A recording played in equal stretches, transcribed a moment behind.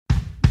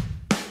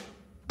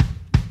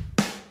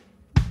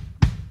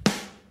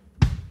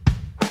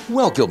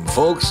Welcome,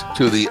 folks,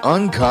 to The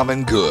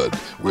Uncommon Good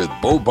with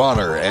Bo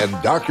Bonner and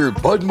Dr.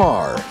 Bud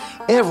Marr.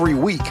 Every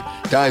week,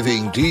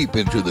 diving deep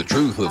into the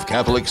truth of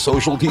Catholic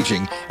social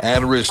teaching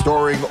and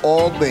restoring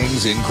all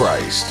things in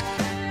Christ.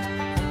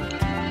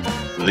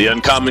 The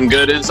Uncommon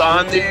Good is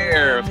on the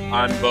air.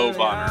 I'm Bo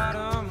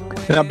Bonner.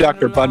 And I'm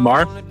Dr. Bud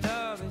Marr.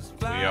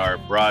 We are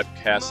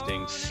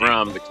broadcasting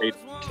from the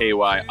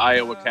KY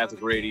Iowa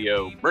Catholic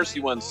Radio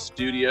Mercy One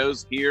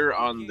studios here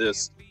on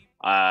this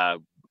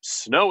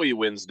snowy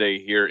Wednesday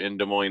here in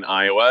Des Moines,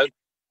 Iowa.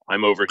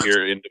 I'm over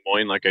here in Des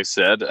Moines, like I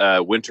said,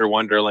 winter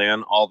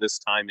wonderland, all this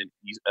time in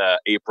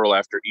April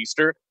after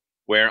Easter,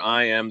 where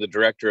I am the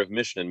Director of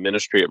Mission and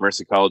Ministry at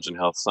Mercy College and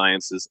Health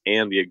Sciences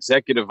and the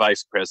Executive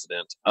Vice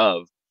President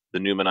of the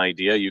Newman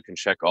Idea. You can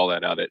check all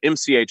that out at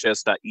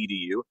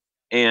mchs.edu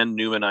and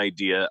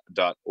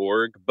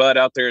newmanidea.org. But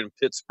out there in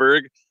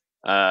Pittsburgh,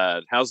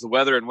 how's the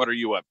weather and what are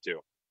you up to?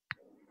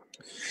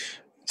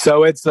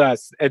 So it's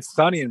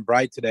sunny and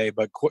bright today,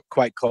 but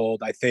quite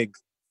cold. I think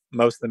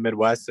most of the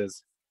Midwest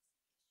is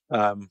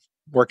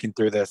working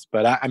through this.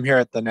 But I'm here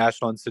at the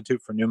National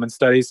Institute for Newman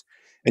Studies,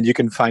 and you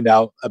can find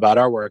out about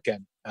our work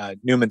at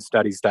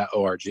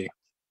newmanstudies.org.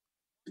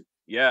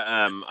 Yeah,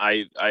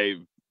 I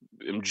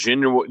am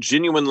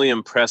genuinely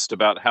impressed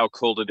about how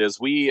cold it is.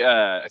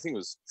 I think it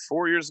was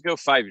 5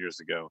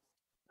 years ago.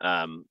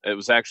 It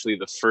was actually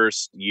the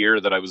first year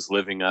that I was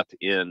living up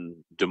in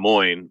Des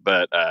Moines,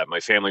 but my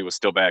family was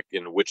still back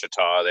in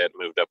Wichita. They had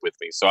moved up with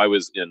me. So I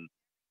was in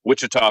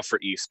Wichita for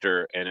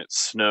Easter, and it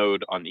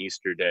snowed on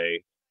Easter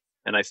Day.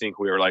 And I think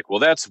we were like, well,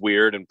 that's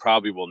weird and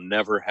probably will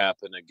never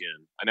happen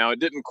again. Now, it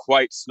didn't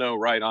quite snow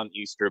right on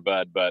Easter,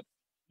 but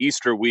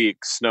Easter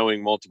week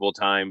snowing multiple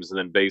times, and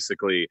then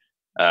basically,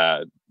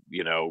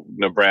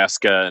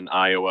 Nebraska and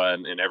Iowa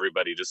and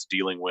everybody just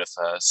dealing with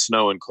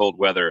snow and cold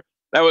weather.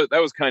 That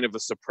was kind of a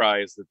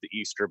surprise that the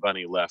Easter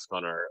Bunny left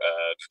on our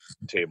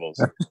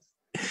tables.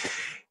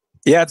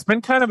 Yeah, it's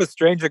been kind of a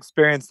strange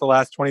experience the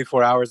last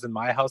 24 hours in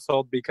my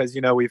household because,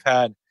 we've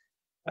had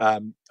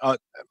all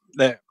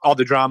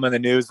the drama in the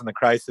news and the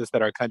crisis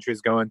that our country is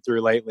going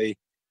through lately.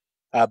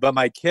 But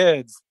my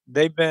kids,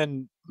 they've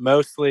been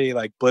mostly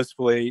like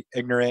blissfully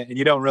ignorant, and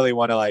you don't really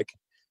want to like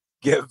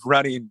give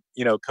running,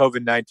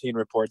 COVID-19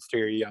 reports to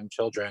your young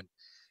children.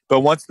 But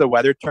once the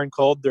weather turned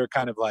cold, they're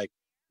kind of like,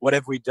 what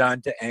have we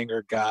done to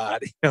anger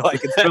God?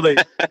 It's really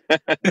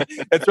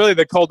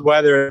the cold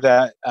weather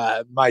that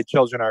my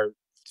children are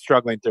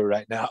struggling through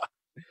right now.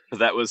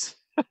 That was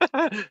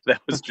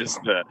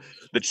just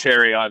the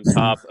cherry on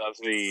top of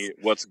the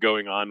what's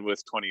going on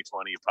with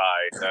 2020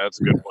 pie. That's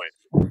a good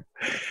point.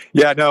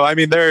 Yeah, no, I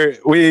mean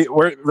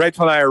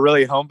Rachel and I are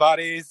really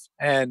homebodies,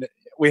 and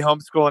we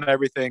homeschool and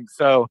everything.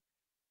 So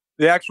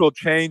the actual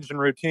change in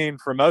routine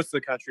for most of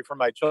the country for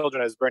my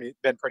children has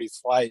been pretty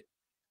slight.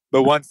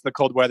 But once the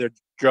cold weather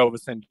drove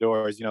us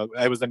indoors,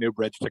 it was a new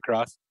bridge to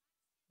cross.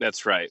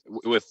 That's right.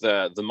 With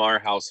the Marr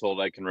household,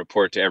 I can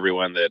report to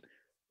everyone that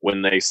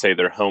when they say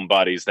they're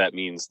homebodies, that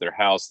means their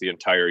house, the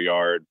entire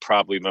yard,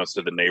 probably most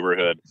of the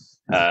neighborhood.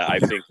 I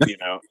think,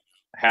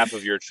 half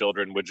of your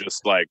children would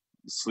just like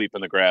sleep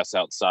in the grass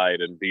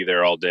outside and be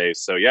there all day.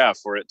 So yeah,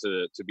 for it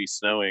to be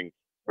snowing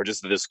or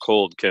just this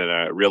cold can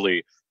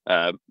really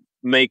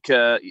make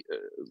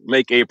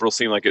April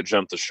seem like it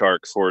jumped the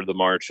shark for the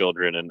Marr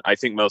children, and I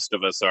think most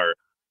of us are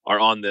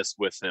on this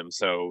with them.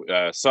 So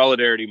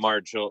solidarity, Marr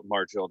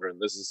children.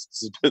 This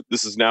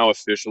is now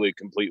officially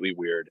completely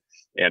weird,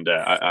 and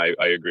I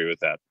agree with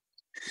that.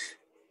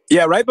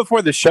 Yeah, right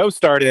before the show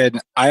started,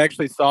 I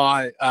actually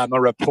saw a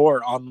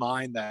report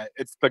online that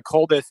it's the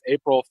coldest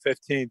April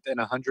 15th in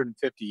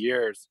 150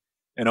 years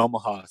in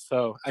Omaha.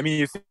 So I mean,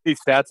 you see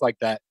stats like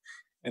that,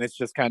 and it's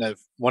just kind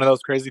of one of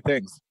those crazy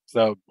things.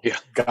 So yeah,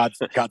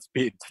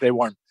 Godspeed. Stay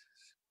warm.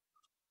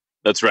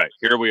 That's right.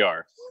 Here we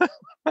are.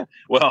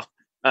 Well,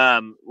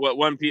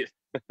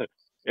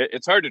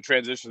 it's hard to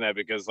transition that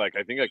because, I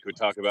think I could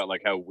talk about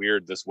how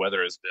weird this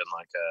weather has been,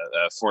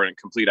 for a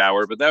complete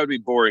hour, but that would be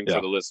boring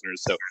for the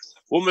listeners. So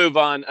we'll move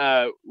on.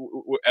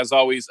 As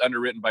always,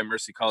 underwritten by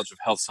Mercy College of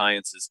Health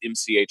Sciences,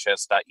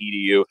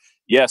 mchs.edu.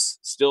 Yes,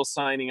 still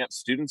signing up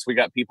students. We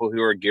got people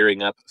who are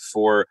gearing up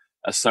for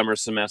a summer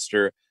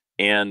semester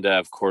and,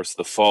 of course,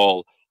 the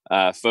fall.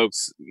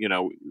 Folks,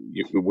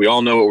 we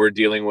all know what we're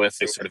dealing with,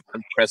 these sort of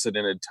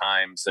unprecedented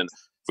times. And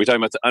if we talk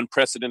about the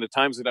unprecedented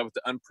times, we talk about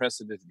the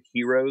unprecedented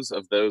heroes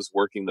of those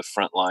working the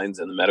front lines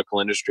in the medical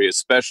industry,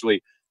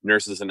 especially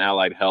nurses and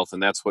allied health.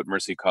 And that's what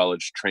Mercy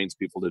College trains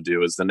people to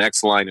do, is the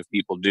next line of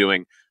people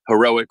doing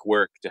heroic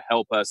work to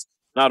help us,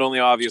 not only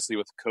obviously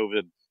with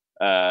COVID,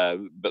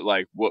 but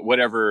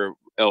whatever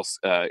else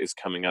is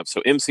coming up. So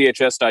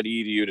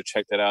mchs.edu to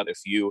check that out if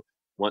you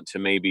want to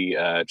maybe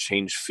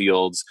change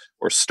fields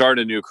or start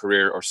a new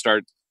career or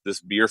start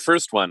this be your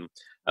first one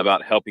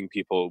about helping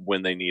people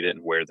when they need it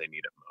and where they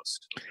need it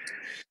most.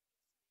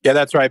 Yeah,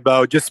 that's right,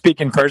 Bo. Just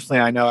speaking personally,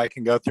 I know I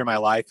can go through my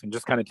life and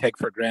just kind of take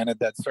for granted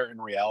that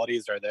certain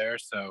realities are there.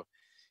 So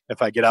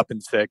if I get up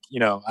and sick,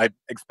 I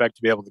expect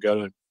to be able to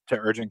go to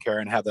urgent care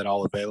and have that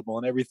all available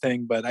and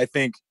everything. But I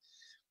think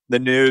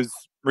the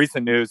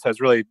recent news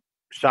has really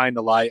shine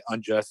the light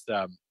on just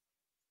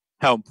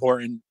how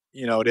important,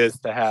 it is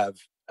to have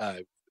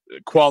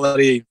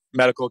quality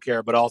medical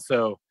care, but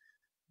also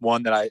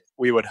one that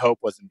we would hope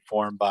was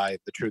informed by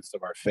the truths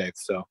of our faith.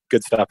 So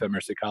good stuff at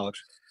Mercy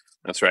College.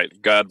 That's right.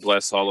 God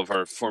bless all of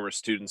our former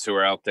students who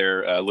are out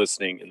there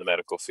listening in the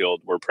medical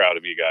field. We're proud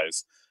of you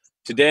guys.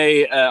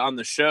 Today on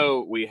the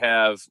show, we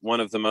have one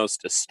of the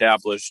most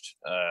established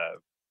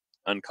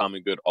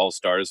Uncommon Good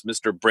All-Stars,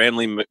 Mr.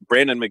 Bradon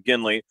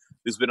McGinley,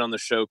 who's been on the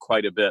show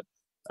quite a bit.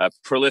 A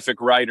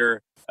prolific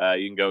writer.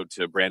 You can go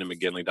to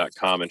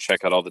BradonMcGinley.com and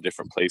check out all the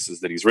different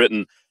places that he's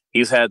written.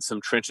 He's had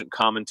some trenchant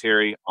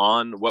commentary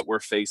on what we're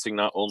facing,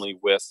 not only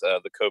with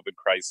the COVID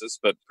crisis,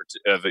 but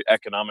the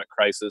economic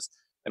crisis.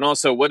 And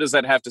also, what does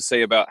that have to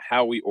say about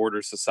how we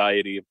order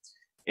society?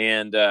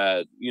 And,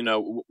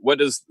 what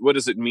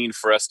does it mean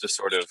for us to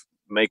sort of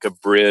make a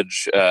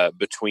bridge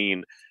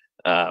between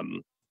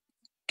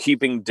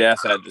keeping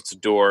death at its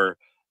door,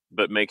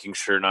 but making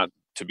sure not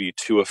to be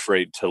too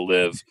afraid to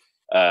live?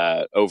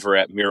 Over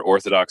at Mere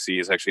Orthodoxy,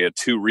 he's actually had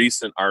 2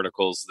 recent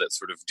articles that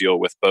sort of deal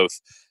with both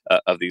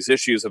of these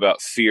issues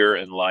about fear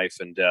and life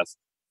and death.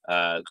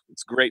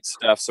 It's great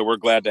stuff. So we're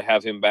glad to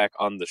have him back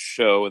on the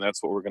show, and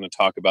that's what we're going to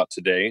talk about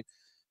today.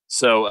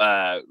 So,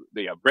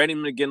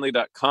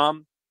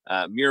 BradonMcGinley.com,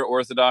 Mere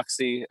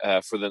Orthodoxy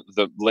for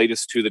the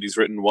latest 2 that he's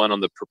written, one on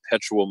the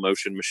perpetual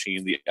motion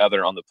machine, the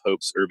other on the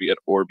Pope's Urbi et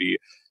Orbi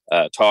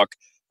talk.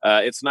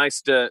 It's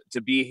nice to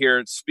be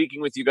here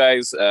speaking with you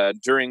guys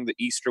during the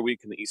Easter week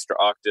and the Easter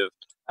octave.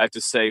 I have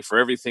to say, for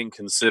everything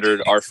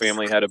considered, our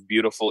family had a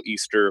beautiful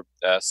Easter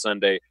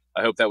Sunday.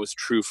 I hope that was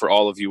true for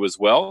all of you as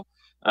well.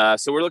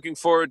 So we're looking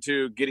forward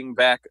to getting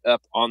back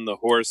up on the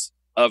horse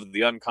of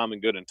the Uncommon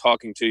Good and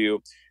talking to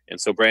you. And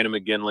so Bradon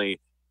McGinley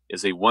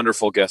is a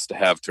wonderful guest to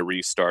have to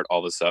restart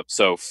all this up.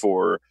 So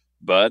for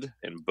Bud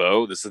and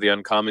Bo, this is the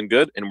Uncommon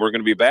Good, and we're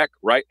going to be back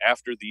right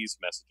after these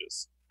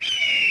messages.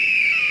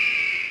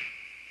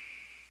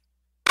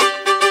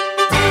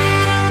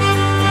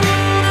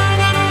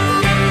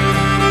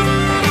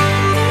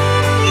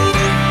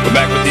 We're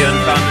back with the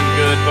Uncommon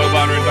Good. Bo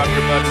Bonner and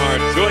Dr. Budmar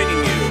joining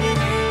you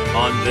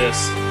on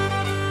this,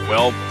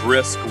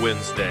 brisk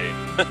Wednesday,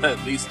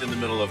 at least in the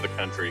middle of the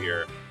country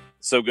here.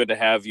 So good to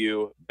have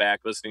you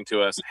back listening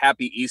to us.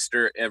 Happy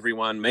Easter,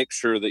 everyone. Make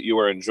sure that you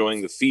are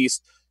enjoying the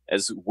feast.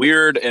 As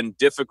weird and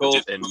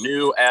difficult and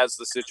new as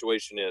the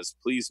situation is,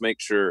 please make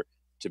sure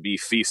to be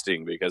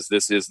feasting, because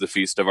this is the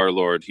feast of our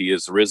Lord. He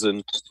is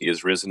risen. He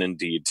is risen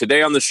indeed.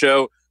 Today on the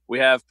show, we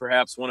have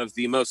perhaps one of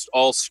the most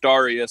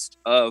all-stariest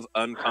of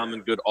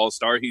Uncommon Good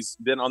All-Star. He's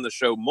been on the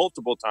show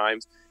multiple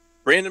times.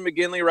 Bradon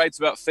McGinley writes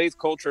about faith,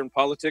 culture, and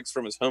politics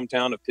from his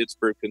hometown of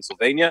Pittsburgh,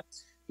 Pennsylvania.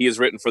 He has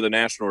written for the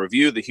National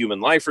Review, the Human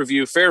Life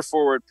Review, Fair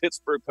Forward,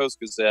 Pittsburgh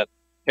Post-Gazette,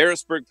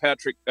 Harrisburg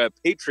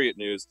Patriot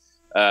News,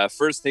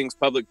 First Things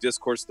Public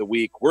Discourse of the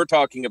Week. We're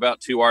talking about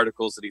 2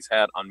 articles that he's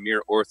had on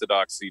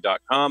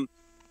MereOrthodoxy.com.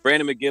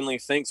 Bradon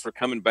McGinley, thanks for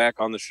coming back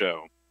on the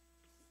show.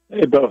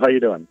 Hey, Bo, how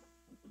you doing?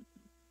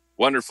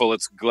 Wonderful.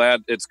 It's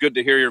good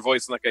to hear your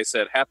voice. And like I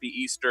said, happy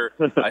Easter.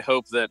 I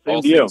hope that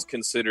all things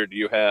considered,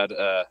 you had,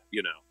 a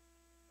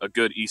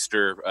good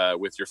Easter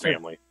with your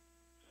family.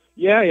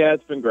 Yeah,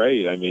 it's been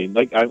great. I mean,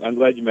 I'm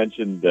glad you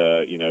mentioned,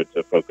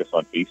 to focus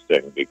on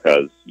feasting,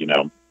 because,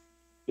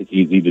 it's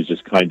easy to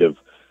just kind of,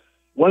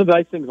 one of the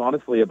nice things,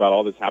 honestly, about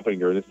all this happening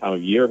during this time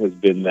of year has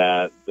been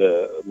that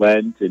the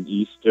Lent and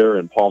Easter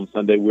and Palm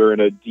Sunday, we're in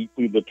a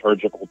deeply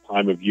liturgical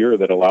time of year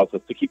that allows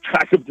us to keep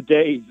track of the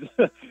days.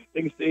 And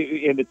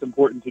it's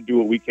important to do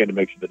what we can to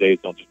make sure the days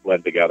don't just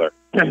blend together.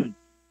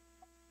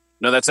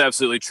 No, that's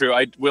absolutely true.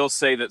 I will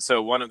say that,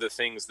 so one of the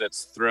things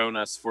that's thrown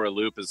us for a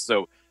loop is,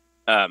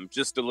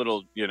 just a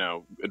little,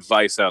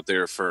 advice out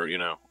there for,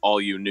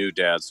 all you new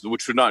dads,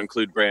 which would not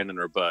include Brandon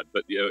or Bud,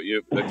 but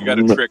you got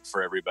a trick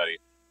for everybody.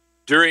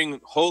 During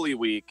Holy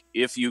Week,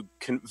 if you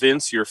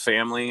convince your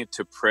family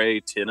to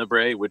pray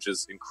Tenebrae, which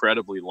is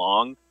incredibly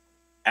long,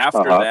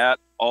 after that,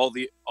 all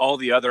the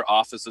other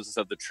offices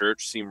of the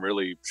church seem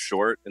really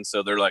short, and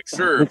so they're like,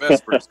 sure,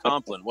 Vespers,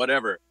 Compline,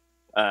 whatever.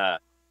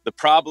 The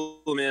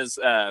problem is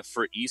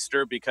for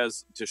Easter,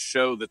 because to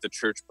show that the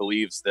church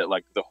believes that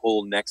the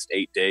whole next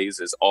 8 days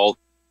is all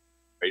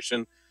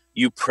celebration,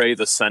 you pray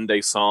the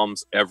Sunday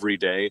Psalms every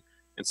day.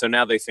 And so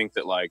now they think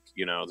that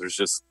there's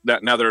just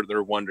that, now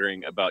they're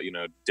wondering about,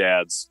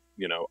 dad's,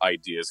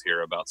 ideas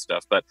here about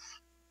stuff. But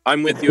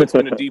I'm with you. It's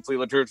been a deeply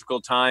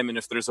liturgical time. And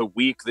if there's a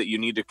week that you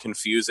need to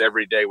confuse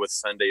every day with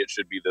Sunday, it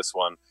should be this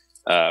one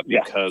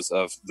because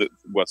of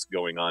what's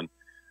going on.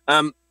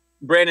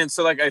 Brandon,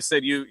 so like I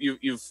said,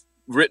 you've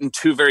written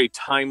 2 very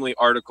timely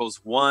articles,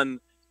 one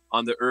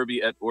on the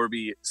Urbi et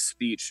Orbi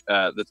speech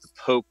that the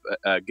Pope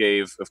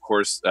gave, of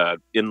course,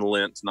 in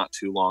Lent not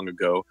too long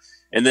ago.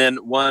 And then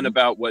one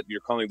about what you're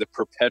calling the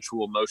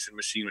perpetual motion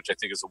machine, which I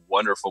think is a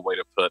wonderful way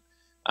to put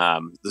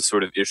the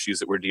sort of issues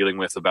that we're dealing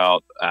with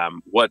about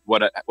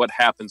what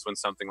happens when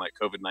something like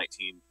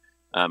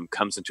COVID-19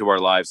 comes into our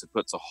lives. It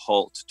puts a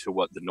halt to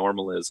what the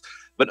normal is.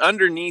 But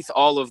underneath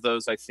all of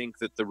those, I think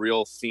that the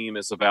real theme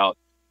is about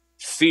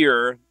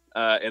fear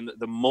and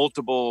the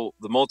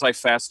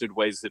multifaceted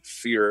ways that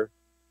fear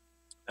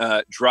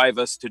drive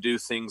us to do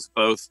things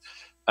both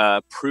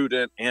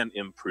prudent and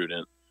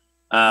imprudent.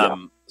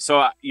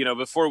 So,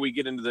 before we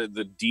get into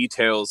the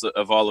details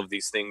of all of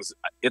these things,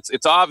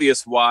 it's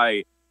obvious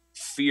why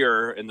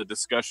fear and the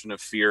discussion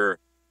of fear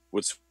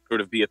would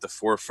sort of be at the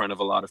forefront of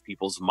a lot of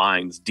people's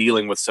minds,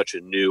 dealing with such a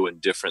new and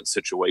different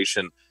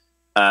situation.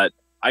 I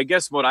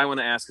guess what I want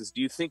to ask is, do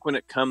you think when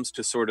it comes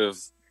to sort of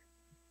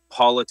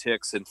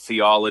politics and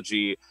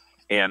theology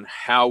and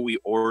how we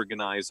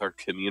organize our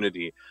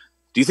community,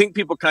 do you think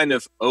people kind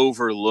of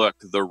overlook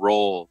the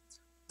role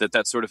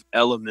that sort of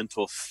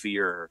elemental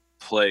fear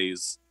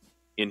plays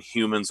in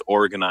humans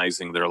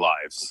organizing their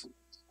lives?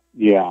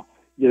 Yeah,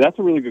 that's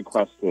a really good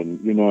question.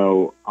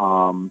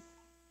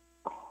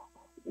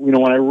 When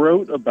I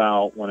wrote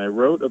about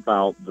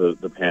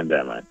the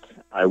pandemic,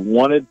 I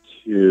wanted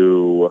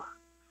to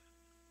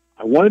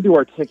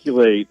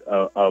articulate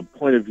a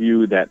point of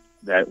view that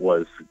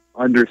was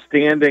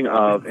understanding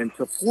of and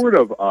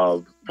supportive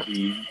of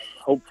the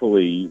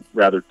hopefully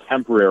rather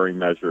temporary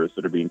measures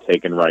that are being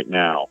taken right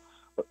now,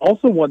 but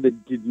also one that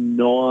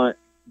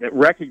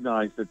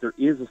recognized that there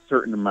is a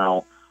certain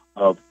amount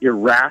of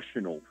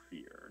irrational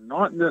fear,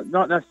 not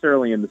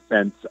necessarily in the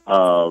sense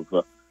of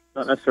the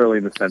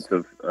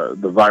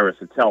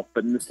virus itself,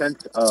 but in the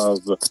sense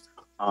of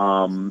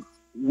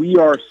we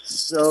are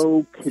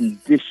so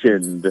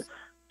conditioned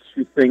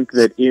to think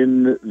that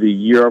in the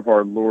year of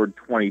our Lord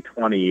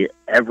 2020,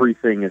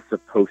 everything is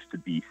supposed to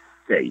be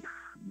safe.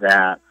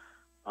 That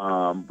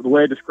the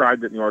way I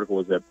described it in the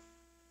article is that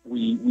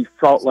we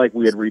felt like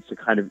we had reached a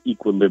kind of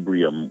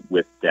equilibrium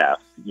with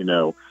death.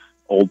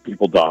 Old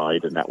people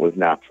died, and that was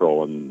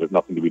natural, and there's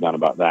nothing to be done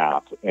about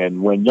that.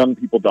 And when young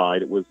people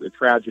died, it was a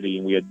tragedy,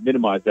 and we had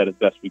minimized that as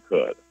best we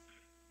could,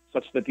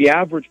 such that the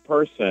average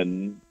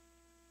person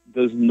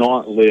does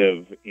not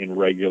live in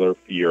regular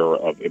fear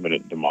of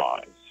imminent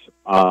demise.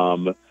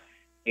 And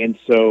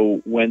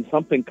so when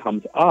something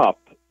comes up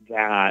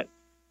that,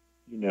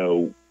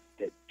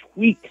 that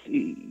tweaks,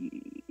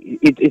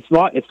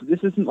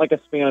 this isn't like a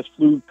Spanish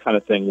flu kind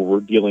of thing where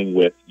we're dealing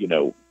with,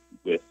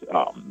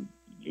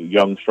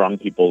 young, strong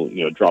people,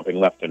 dropping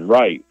left and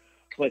right,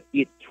 but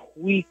it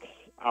tweaks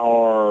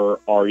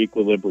our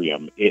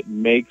equilibrium. It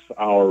makes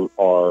our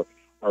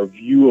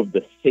view of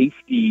the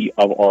safety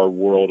of our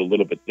world a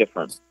little bit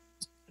different.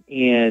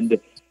 And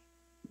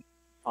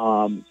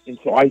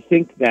so I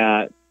think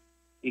that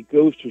it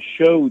goes to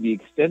show the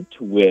extent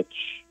to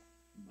which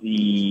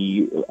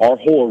our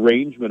whole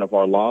arrangement of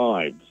our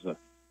lives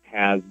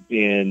has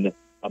been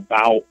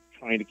about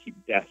trying to keep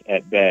death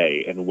at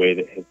bay in a way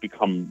that has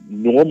become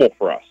normal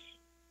for us.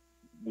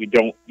 We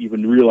don't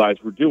even realize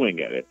we're doing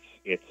it.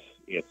 It's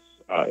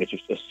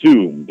just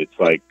assumed. It's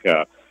like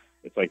the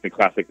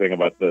classic thing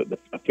about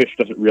a fish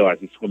doesn't realize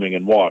he's swimming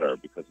in water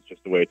because it's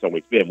just the way it's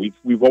always been.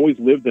 We've always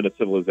lived in a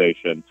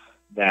civilization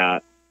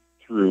that,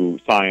 through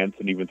science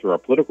and even through our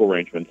political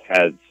arrangements,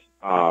 has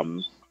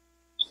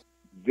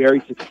very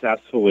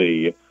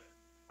successfully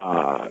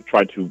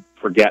tried to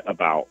forget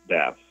about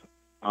death.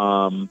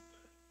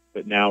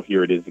 But now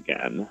here it is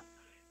again.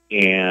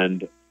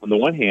 And on the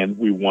one hand,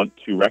 we want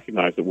to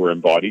recognize that we're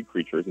embodied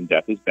creatures and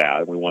death is bad,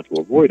 and we want to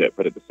avoid it.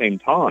 But at the same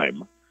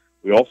time,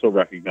 we also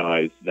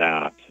recognize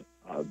that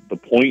the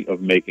point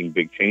of making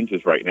big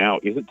changes right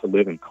now isn't to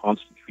live in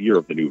constant fear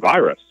of the new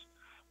virus,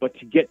 but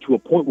to get to a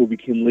point where we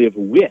can live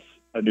with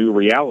a new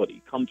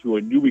reality, come to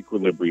a new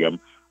equilibrium,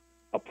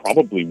 a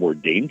probably more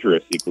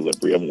dangerous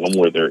equilibrium, one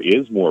where there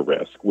is more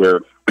risk,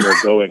 where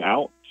we're going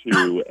out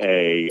to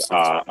a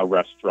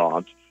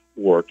restaurant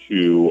or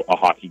to a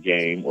hockey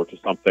game or to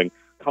something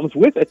comes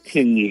with a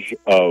tinge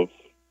of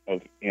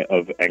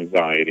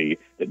anxiety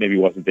that maybe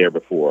wasn't there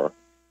before.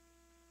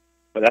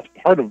 But that's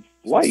part of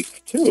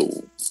life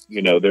too.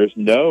 There's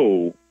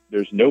no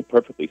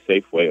perfectly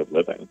safe way of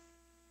living.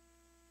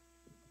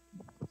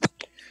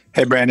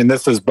 Hey, Brandon,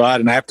 this is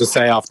Bud, and I have to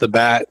say off the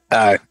bat,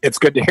 it's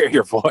good to hear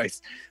your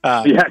voice.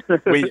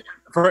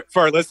 For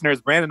our listeners,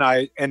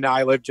 Brandon and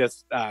I live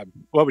just,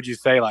 what would you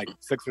say, like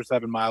 6 or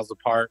 7 miles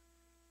apart,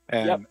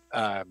 and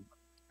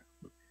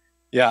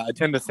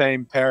attend the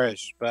same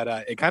parish. But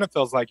it kind of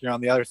feels like you're on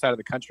the other side of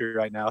the country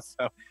right now.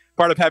 So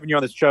part of having you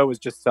on this show was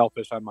just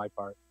selfish on my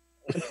part.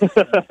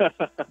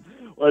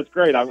 Well, it's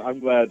great. I'm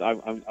glad.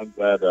 I'm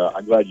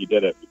glad you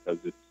did it, because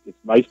it's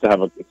nice to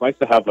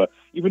have a.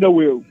 Even though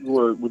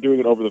we're doing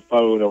it over the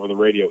phone, over the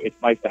radio, it's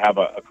nice to have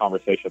a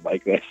conversation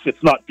like this.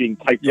 It's not being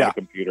typed on a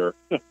computer.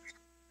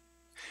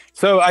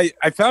 So I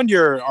found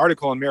your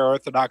article in Mere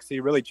Orthodoxy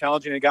really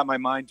challenging. It got my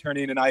mind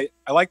turning, and I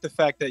like the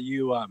fact that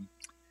you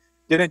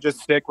didn't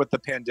just stick with the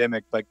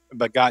pandemic,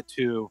 but got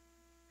to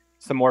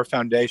some more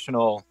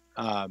foundational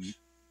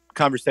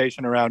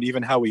conversation around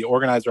even how we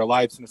organize our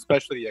lives, and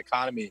especially the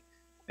economy.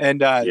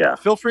 And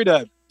feel free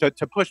to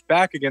push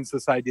back against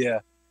this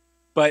idea.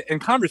 But in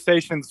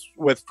conversations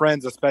with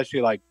friends,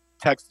 especially like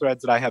text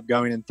threads that I have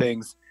going and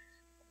things,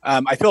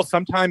 I feel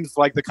sometimes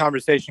like the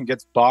conversation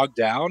gets bogged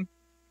down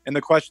in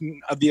the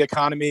question of the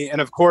economy. And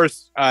of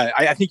course,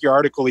 I think your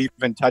article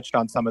even touched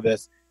on some of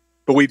this.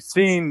 but we've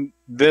seen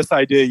this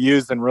idea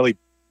used in really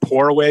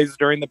poor ways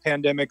during the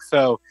pandemic.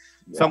 So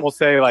some will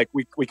say like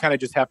we kind of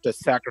just have to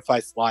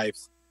sacrifice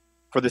lives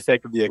for the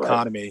sake of the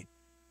economy.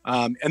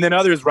 And then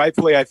others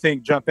rightfully, I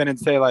think, jump in and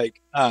say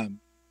like,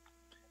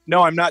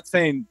 no, I'm not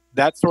saying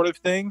that sort of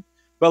thing,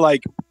 but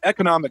like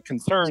economic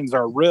concerns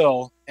are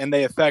real and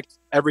they affect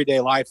everyday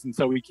lives. And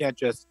so we can't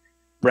just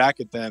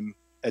bracket them,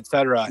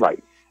 etc.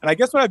 Right. And I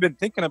guess what I've been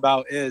thinking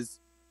about is,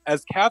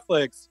 as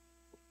Catholics,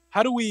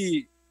 how do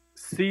we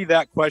see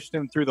that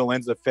question through the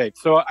lens of faith?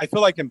 So I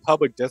feel like in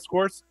public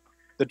discourse,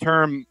 the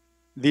term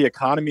the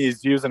economy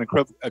is used in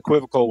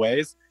equivocal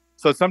ways.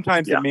 So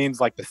sometimes it means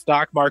like the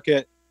stock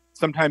market.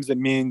 Sometimes it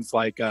means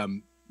like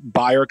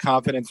buyer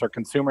confidence or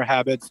consumer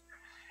habits.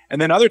 And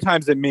then other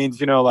times it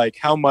means, like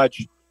how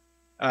much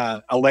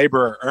a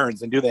laborer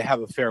earns and do they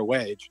have a fair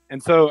wage?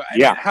 And so I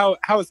mean, how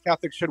as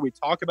Catholics should we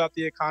talk about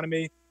the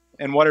economy,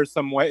 and what are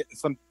some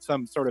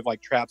sort of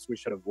like traps we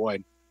should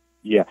avoid?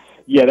 Yeah,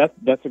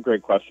 that's a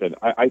great question.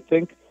 I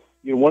think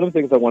one of the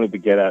things I wanted to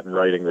get at in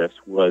writing this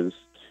was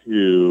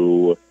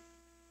to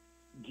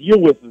deal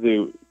with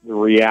the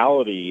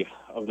reality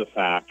of the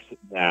fact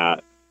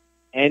that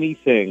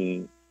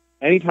anytime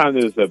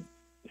there's a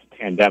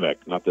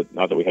pandemic, not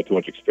that we had too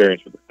much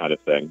experience with this kind of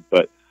thing,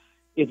 but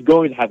it's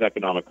going to have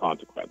economic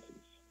consequences.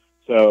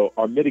 So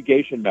our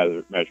mitigation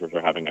measures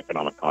are having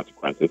economic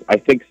consequences. I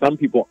think some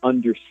people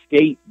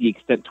understate the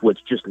extent to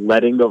which just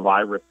letting the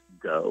virus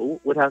go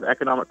would have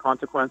economic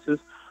consequences.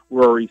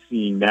 We're already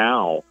seeing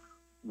now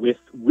with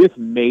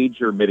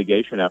major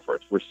mitigation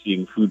efforts, we're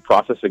seeing food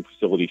processing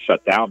facilities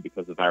shut down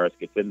because the virus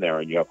gets in there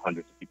and you have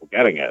hundreds of people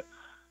getting it.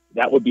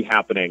 That would be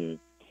happening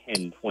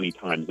 10, 20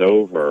 times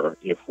over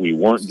if we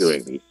weren't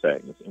doing these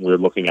things. And we're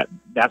looking at,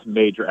 that's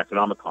major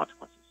economic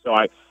consequences. So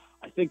I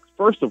think,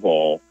 first of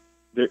all,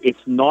 it's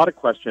not a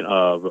question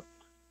of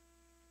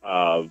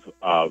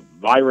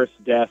virus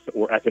death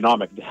or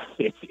economic death.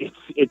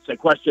 It's a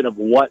question of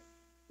what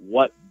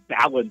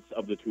balance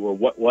of the two, or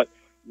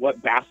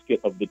what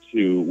basket of the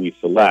two we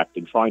select,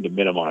 and trying to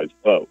minimize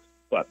both.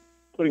 But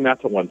putting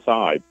that to one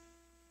side,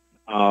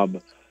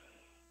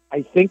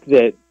 I think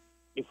that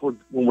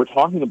when we're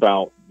talking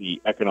about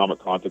the economic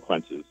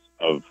consequences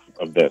of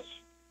this,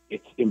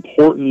 it's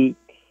important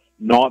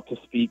not to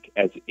speak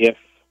as if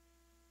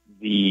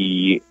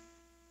the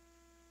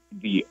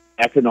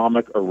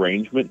economic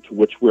arrangement to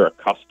which we're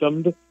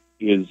accustomed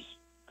is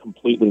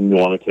completely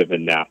normative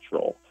and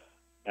natural.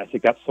 And I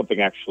think that's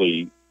something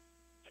actually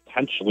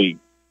potentially,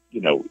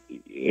 in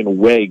a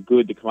way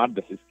good to come out of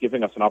this, is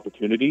giving us an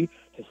opportunity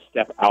to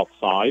step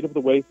outside of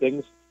the way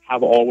things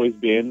have always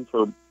been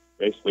for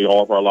basically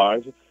all of our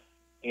lives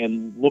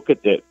and look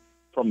at it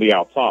from the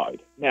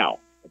outside. Now,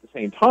 at the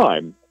same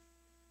time,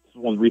 this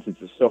is one of the reasons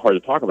it's so hard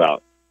to talk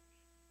about,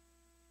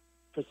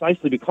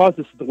 precisely because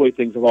this is the way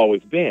things have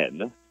always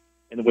been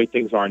and the way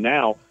things are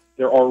now,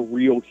 there are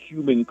real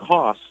human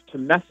costs to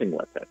messing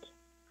with it.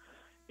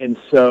 And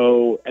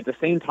so at the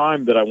same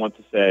time that I want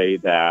to say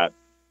that,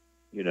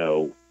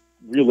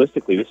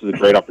 realistically, this is a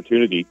great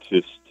opportunity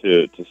to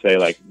say,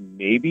 like,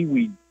 maybe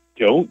we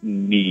don't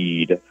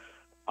need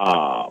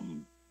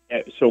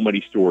so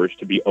many stores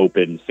to be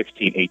open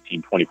 16,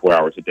 18, 24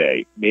 hours a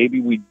day. Maybe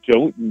we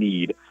don't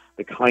need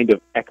the kind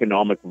of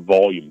economic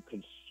volume,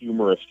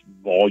 consumerist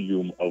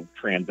volume of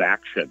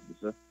transactions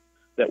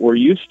that we're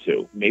used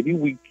to. Maybe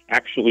we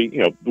actually,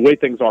 the way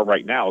things are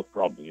right now is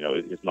probably,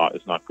 is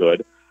not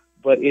good.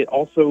 But it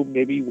also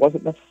maybe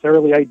wasn't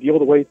necessarily ideal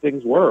the way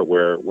things were,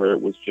 where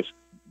it was just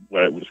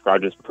what it was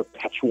described as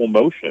perpetual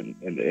motion.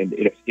 And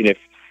if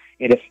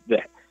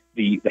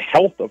the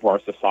health of our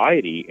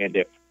society and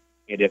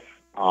if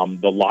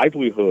the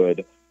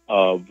livelihood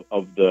of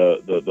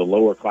the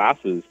lower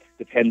classes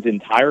depends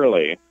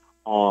entirely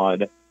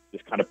on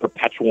this kind of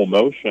perpetual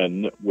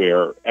motion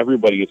where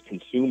everybody is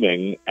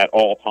consuming at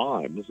all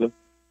times,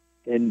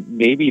 then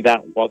maybe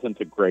that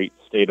wasn't a great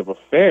state of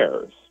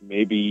affairs.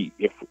 Maybe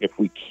if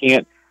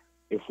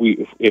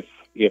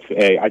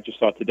I just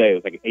saw today, it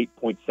was like an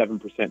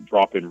 8.7%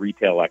 drop in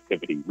retail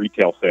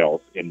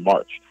sales in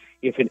March.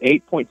 If an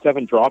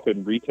 8.7 drop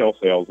in retail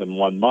sales in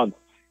 1 month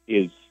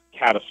is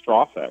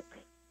catastrophic,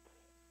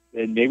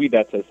 then maybe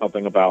that says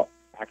something about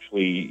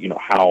actually,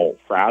 how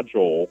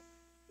fragile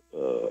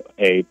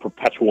a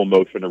perpetual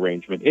motion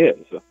arrangement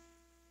is.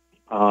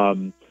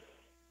 And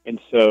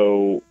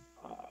so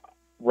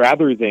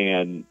rather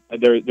than,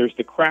 there's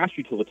the crass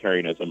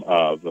utilitarianism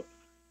of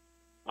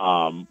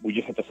we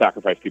just have to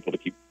sacrifice people to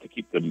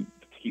keep the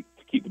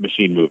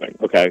machine moving.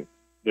 Okay,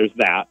 there's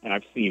that, and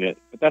I've seen it,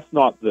 but that's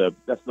not the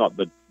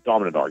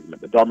dominant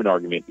argument. The dominant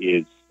argument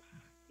is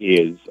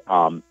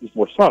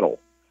more subtle,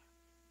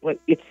 but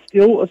it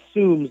still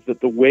assumes that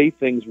the way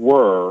things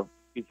were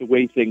is the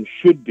way things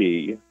should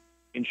be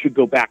and should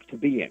go back to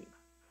being.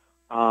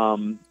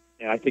 And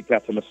I think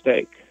that's a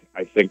mistake.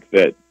 I think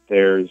that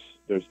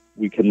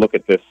we can look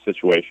at this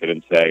situation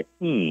and say,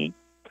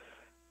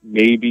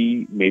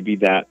 maybe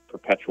that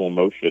perpetual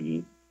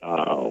motion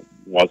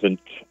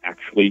wasn't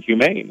actually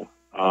humane.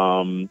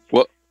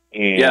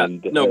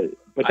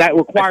 but that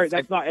requires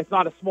it's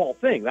not a small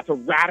thing. That's a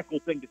radical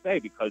thing to say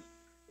because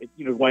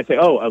when I say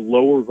a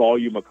lower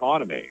volume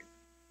economy,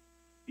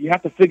 you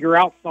have to figure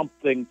out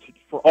something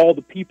for all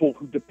the people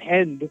who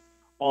depend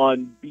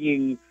on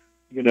being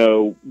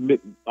minimum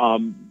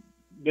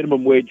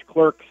wage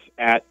clerks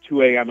at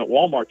 2 a.m. at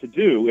Walmart to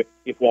do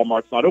if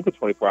Walmart's not open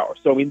 24 hours.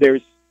 So I mean,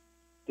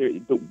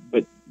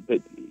 but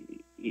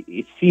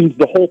it seems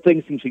the whole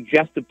thing seems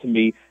suggestive to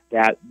me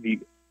that the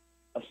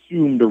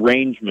assumed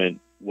arrangement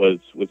was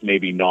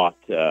maybe not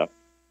as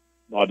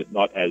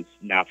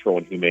natural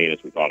and humane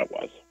as we thought it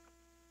was.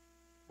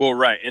 Well,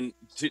 right, and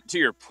to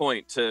your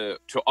point, to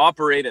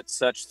operate at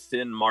such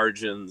thin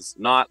margins,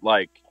 not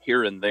like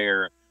here and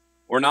there,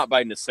 or not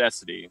by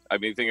necessity. I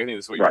mean, I think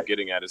that's what you're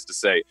getting at, is to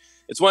say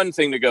it's one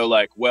thing to go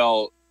like,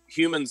 well,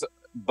 humans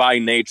by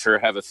nature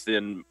have a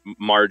thin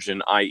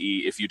margin,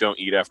 i.e., if you don't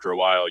eat after a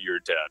while, you're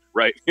dead,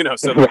 right?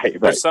 So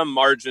there's some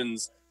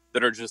margins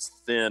that are just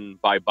thin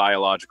by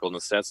biological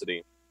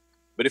necessity.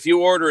 But if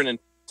you order an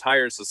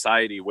entire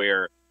society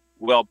where,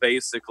 well,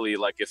 basically,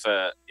 like if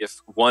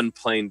one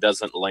plane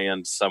doesn't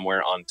land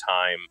somewhere on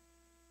time,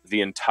 the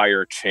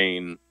entire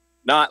chain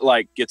not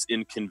like gets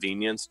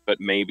inconvenienced, but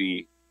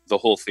maybe the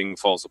whole thing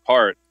falls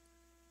apart.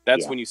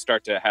 That's when you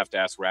start to have to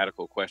ask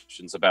radical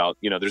questions about,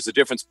 there's a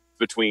difference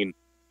between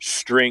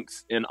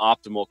strength in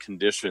optimal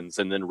conditions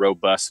and then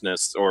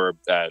robustness, or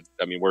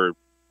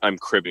I'm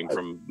cribbing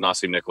from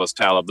Nassim Nicholas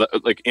Taleb,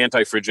 like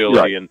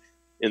anti-fragility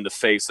in the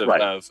face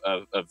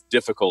of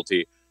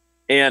difficulty.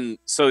 And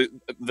so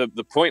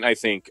the point, I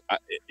think,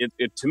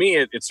 to me,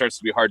 it starts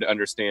to be hard to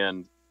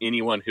understand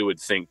anyone who would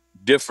think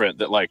different,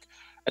 that like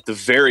at the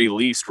very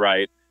least,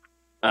 right,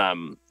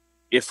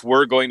 if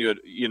we're going to,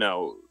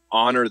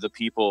 honor the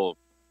people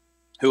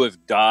who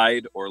have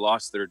died or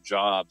lost their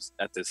jobs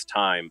at this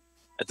time,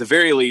 at the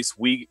very least,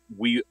 we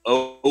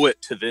owe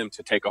it to them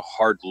to take a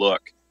hard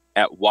look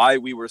at why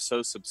we were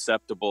so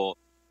susceptible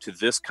to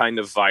this kind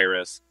of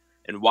virus,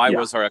 and why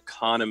was our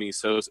economy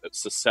so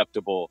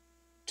susceptible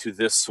to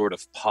this sort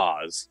of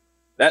pause.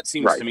 That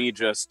seems to me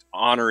just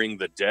honoring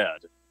the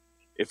dead.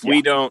 If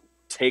we don't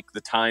take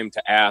the time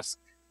to ask,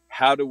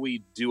 how do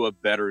we do a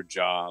better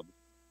job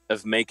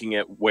of making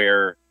it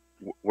where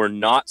we're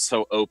not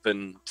so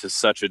open to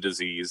such a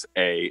disease,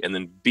 A, and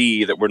then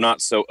B, that we're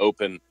not so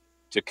open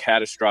to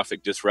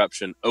catastrophic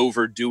disruption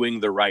over doing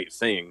the right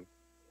thing,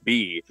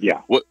 B,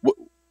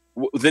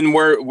 then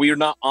we're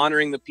not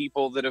honoring the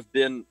people that have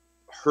been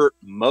hurt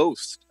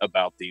most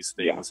about these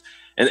things.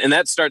 And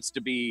that starts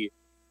to be,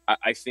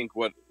 I think,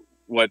 what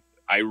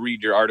I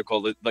read your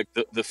article, that like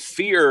the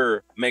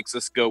fear makes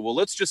us go, well,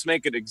 let's just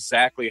make it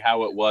exactly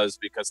how it was,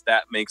 because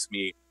that makes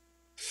me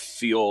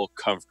feel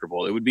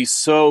comfortable. It would be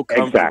so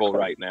comfortable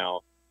right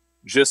now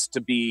just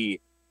to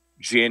be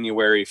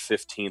January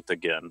 15th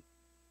again.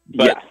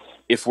 But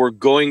if we're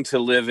going to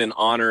live in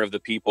honor of the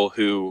people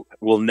who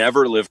will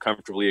never live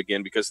comfortably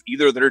again because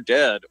either they're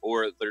dead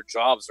or their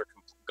jobs are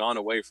gone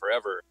away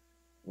forever,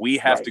 we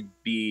have to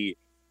be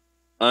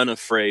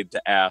unafraid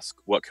to ask,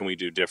 what can we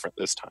do different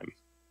this time?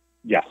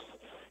 Yes.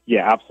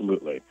 Yeah,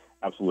 absolutely.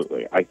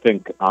 Absolutely. I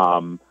think,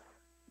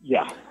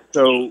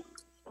 so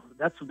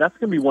that's going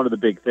to be one of the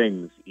big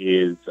things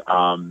is,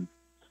 to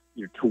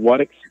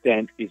what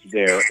extent is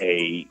there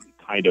a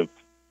kind of,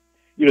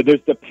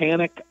 there's the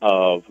panic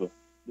of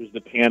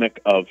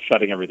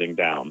shutting everything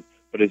down.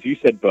 But as you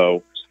said,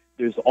 Bo,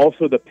 there's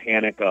also the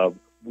panic of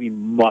we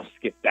must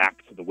get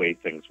back to the way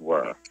things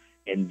were.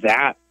 And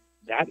that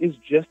is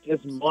just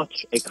as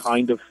much a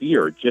kind of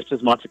fear, just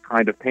as much a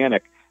kind of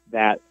panic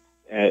that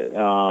as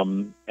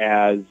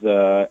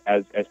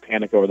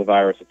panic over the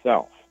virus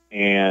itself,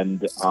 and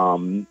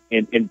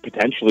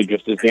potentially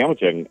just as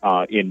damaging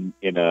in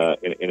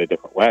a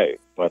different way.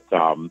 But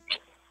I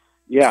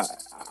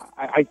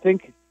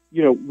think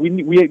we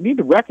need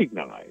to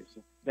recognize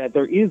that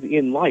there is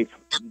in life,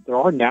 there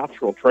are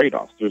natural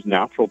trade-offs. There's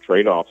natural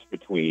trade-offs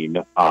between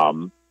the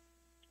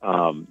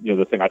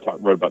thing I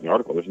wrote about in the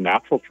article. There's a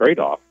natural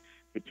trade-off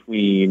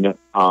between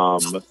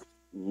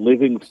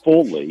living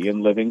fully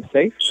and living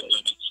safely.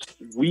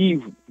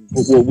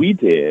 What we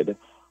did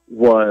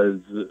was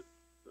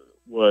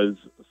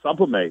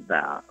sublimate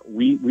that.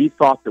 We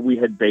thought that we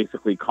had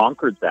basically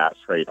conquered that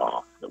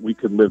trade-off, that we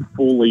could live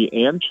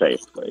fully and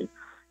safely.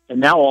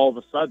 And now all of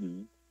a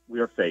sudden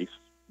we are faced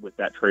with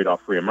that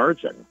trade-off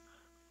reemerging.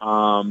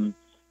 And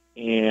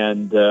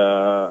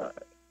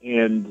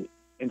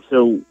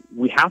so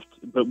we have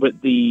to,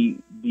 but the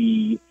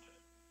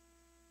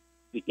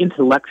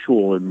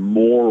intellectual and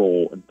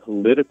moral and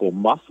political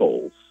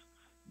muscles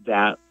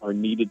that are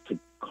needed to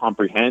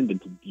comprehend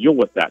and to deal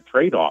with that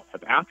trade-off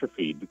have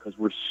atrophied, because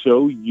we're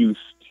so used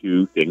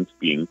to things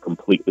being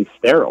completely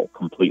sterile,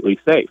 completely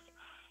safe.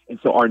 And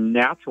so our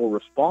natural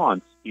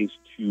response is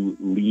to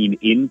lean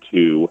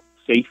into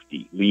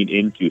safety, lean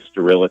into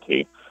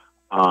sterility.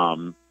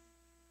 But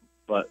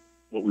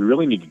what we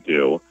really need to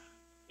do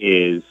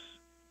is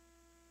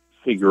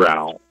figure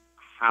out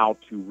how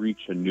to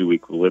reach a new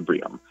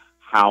equilibrium,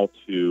 how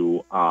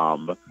to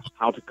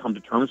come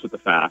to terms with the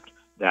fact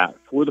that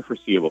for the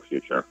foreseeable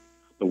future,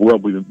 the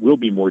world will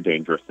be more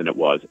dangerous than it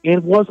was,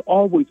 and was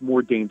always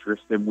more dangerous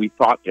than we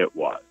thought it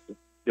was,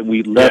 than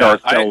we led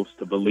ourselves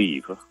to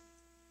believe.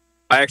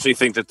 I actually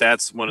think that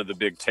that's one of the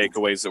big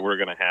takeaways that we're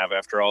going to have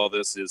after all of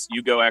this is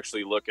you go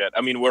actually look at,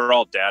 I mean, we're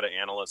all data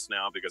analysts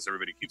now because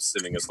everybody keeps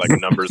sending us like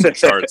numbers and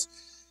charts,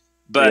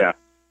 but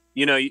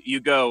you know, you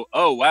go,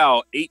 oh,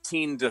 wow,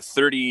 18 to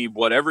 30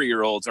 whatever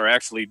year olds are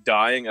actually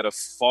dying at a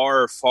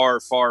far, far,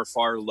 far,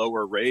 far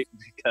lower rate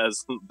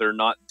because they're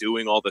not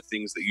doing all the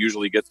things that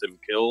usually get them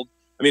killed.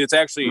 I mean, it's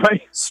actually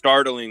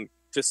startling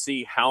to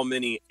see how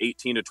many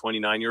 18 to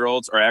 29 year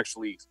olds are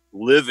actually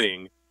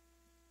living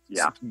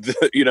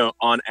you know,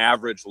 on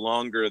average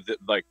longer that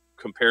like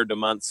compared to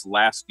months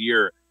last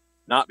year,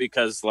 not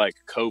because like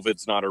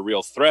COVID's not a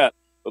real threat,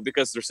 but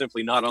because they're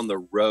simply not on the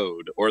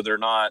road or they're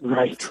not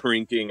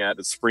drinking at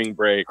a spring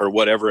break or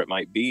whatever it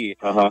might be.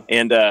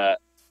 And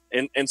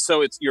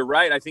so you're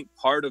right. I think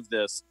part of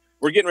this,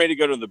 we're getting ready to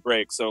go to the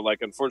break. So like,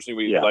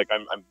 unfortunately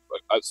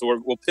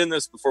we'll pin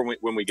this before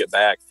when we get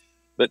back.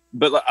 But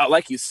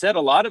like you said,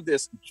 a lot of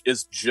this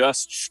is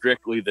just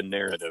strictly the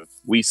narrative.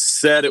 We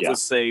said it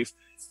was safe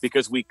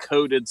because we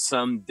coded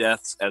some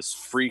deaths as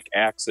freak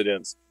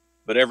accidents,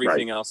 but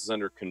everything else is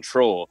under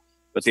control.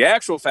 But the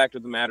actual fact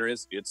of the matter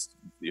is,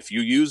 if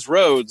you use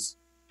roads,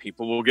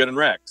 people will get in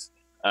wrecks.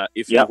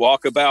 If you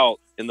walk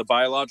about in the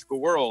biological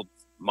world,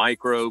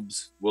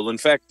 microbes will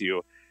infect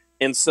you.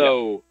 And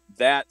so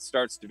that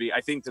starts to be,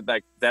 I think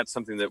that's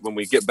something that when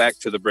we get back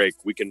to the break,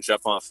 we can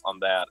jump off on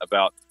that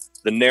about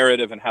the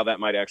narrative and how that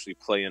might actually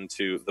play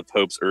into the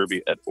Pope's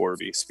Urbi et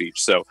Orbi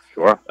speech. So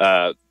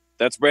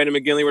that's Bradon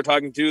McGinley we're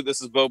talking to.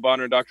 This is Bo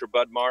Bonner and Dr.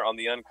 Budmar on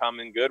The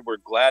Uncommon Good. We're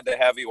glad to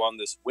have you on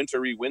this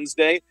wintry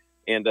Wednesday,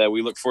 and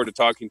we look forward to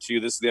talking to you.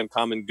 This is The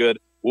Uncommon Good.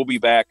 We'll be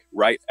back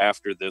right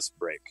after this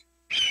break.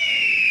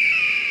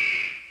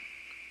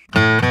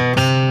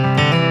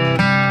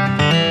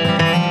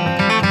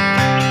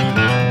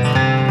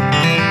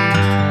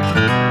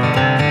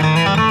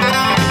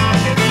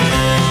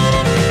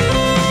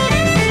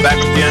 Back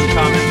with The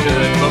Uncommon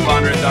Good. Bo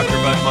Bonner and Dr.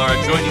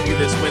 Budmar joining you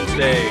this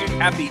Wednesday.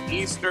 Happy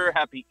Easter.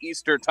 Happy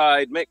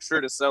Eastertide. Make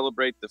sure to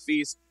celebrate the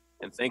feast.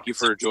 And thank you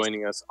for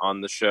joining us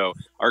on the show.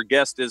 Our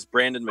guest is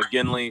Bradon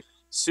McGinley,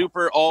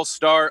 super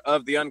all-star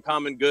of The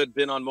Uncommon Good,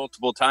 been on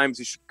multiple times.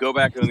 You should go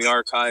back in the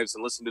archives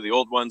and listen to the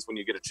old ones when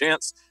you get a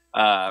chance.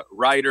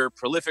 Writer,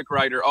 prolific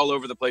writer all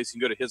over the place. You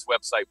can go to his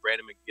website,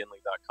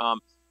 BradonMcGinley.com.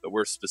 But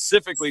we're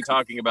specifically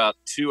talking about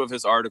two of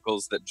his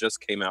articles that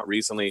just came out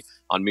recently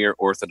on Mere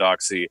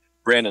Orthodoxy.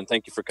 Brandon,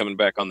 thank you for coming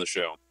back on the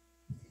show.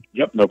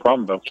 Yep, no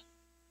problem, Bill.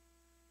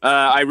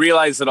 I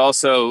realize that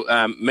also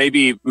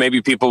maybe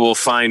people will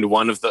find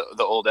one of the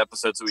old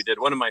episodes that we did.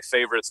 One of my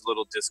favorites, a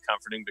little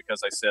discomforting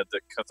because I said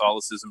that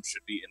Catholicism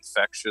should be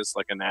infectious,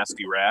 like a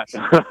nasty rash.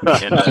 And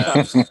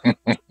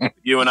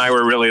you and I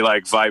were really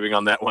like vibing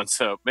on that one.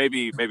 So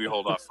maybe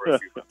hold off for a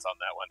few months on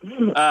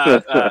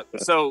that one.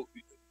 So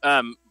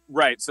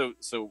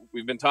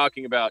we've been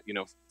talking about, you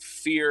know,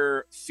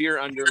 fear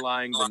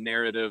underlying the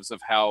narratives of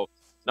how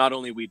not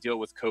only we deal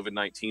with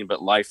COVID-19, but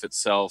life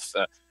itself.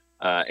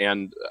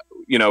 And,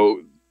 you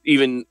know,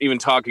 even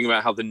talking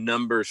about how the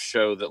numbers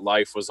show that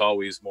life was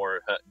always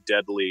more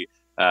deadly.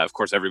 Of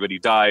course, everybody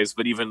dies,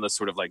 but even the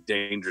sort of like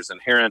dangers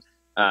inherent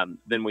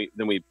than we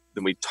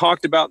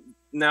talked about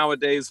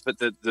nowadays. But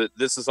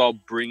this is all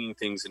bringing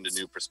things into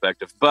new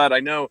perspective. But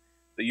I know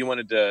that you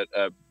wanted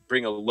to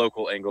bring a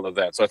local angle of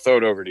that, so I throw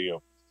it over to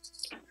you.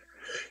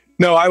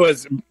 No, I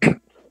was,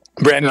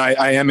 Brandon.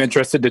 I am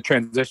interested to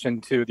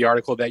transition to the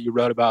article that you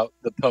wrote about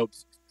the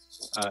Pope's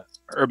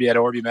Urbi et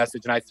Orbi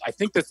message, and I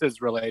think this is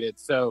related.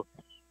 So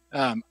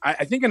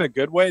I think in a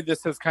good way,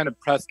 this has kind of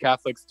pressed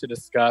Catholics to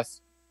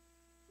discuss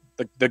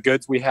the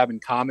goods we have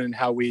in common and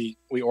how we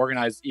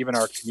organize even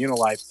our communal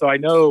life. So I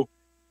know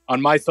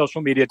on my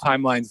social media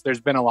timelines,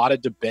 there's been a lot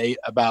of debate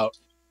about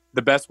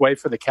the best way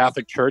for the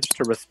Catholic Church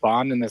to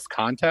respond in this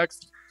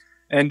context.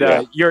 And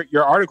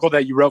your article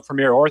that you wrote for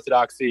Mere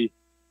Orthodoxy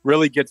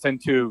really gets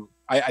into,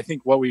 I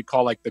think, what we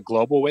call like the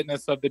global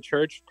witness of the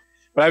church.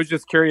 But I was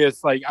just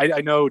curious, like,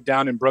 I know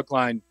down in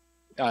Brookline,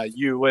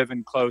 you live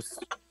in close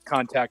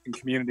contact and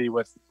community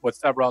with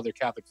several other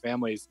Catholic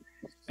families.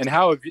 And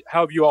how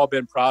have you all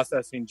been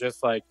processing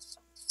just like,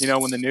 you know,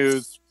 when the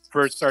news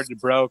first started to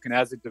broke and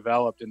as it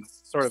developed and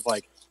sort of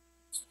like,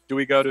 do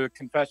we go to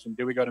confession?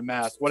 Do we go to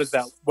mass? What does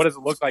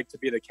it look like to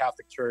be the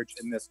Catholic Church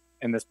in this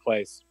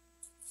place?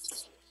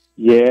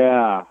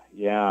 Yeah.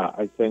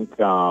 I think,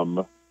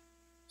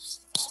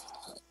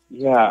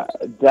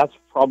 that's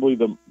probably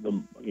the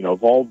you know,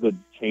 of all the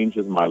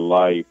changes in my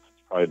life,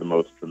 it's probably the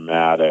most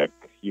dramatic.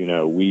 You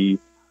know,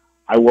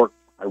 I work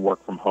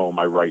from home.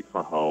 I write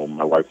from home.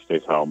 My wife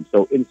stays home.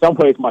 So in some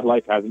ways, my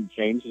life hasn't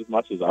changed as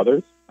much as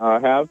others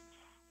have.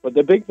 But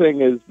the big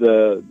thing is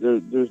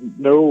there's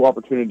no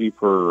opportunity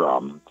for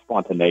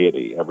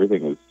spontaneity.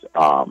 Everything has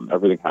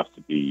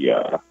to be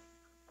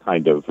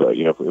kind of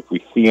you know, if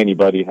we see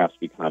anybody, it has to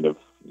be kind of,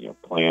 you know,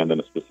 planned in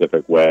a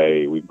specific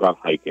way. We've gone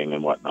hiking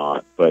and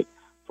whatnot, but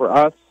for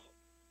us,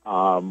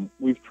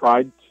 we've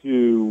tried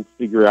to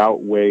figure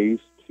out ways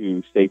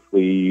to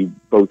safely,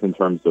 both in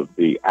terms of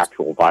the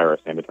actual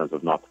virus and in terms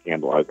of not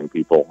scandalizing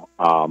people,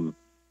 to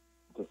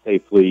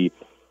safely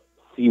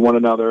see one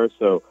another.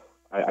 So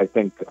I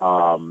think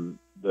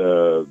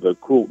the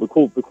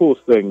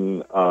coolest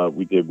thing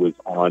we did was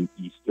on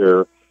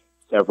Easter.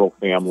 Several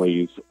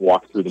families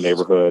walked through the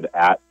neighborhood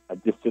at a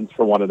distance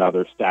from one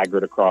another,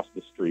 staggered across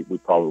the street. We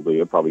probably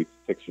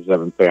 6 or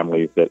 7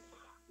 families that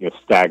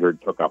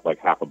staggered, took up like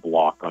half a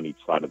block on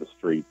each side of the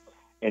street,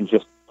 and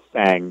just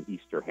sang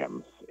Easter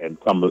hymns. And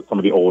some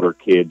of the older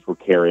kids were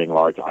carrying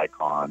large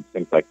icons,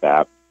 things like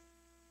that.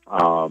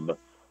 And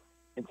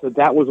so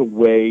that was a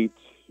way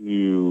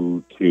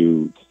to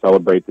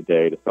celebrate the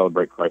day, to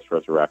celebrate Christ's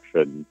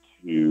resurrection,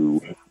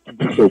 to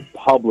do so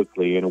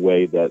publicly in a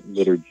way that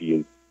liturgy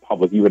is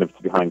public, even if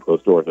it's behind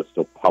closed doors, it's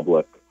still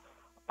public.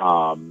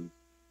 So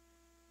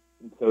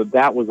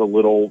that was a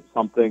little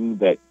something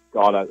that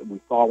we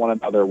saw one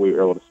another, we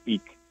were able to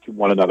speak to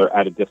one another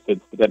at a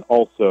distance, but then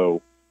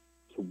also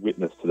to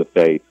witness to the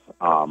faith.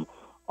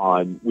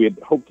 We had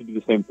hoped to do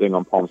the same thing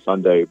on Palm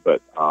Sunday,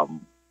 but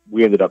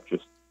we ended up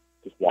just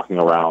walking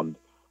around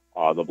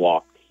the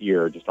block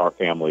here, just our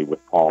family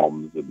with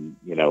palms, and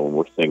and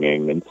we're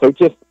singing, and so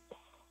just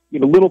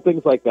little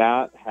things like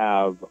that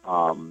have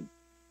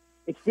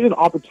it's been an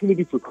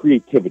opportunity for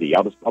creativity.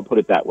 I'll put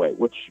it that way,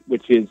 which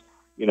is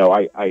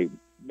I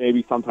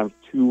maybe sometimes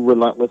too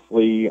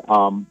relentlessly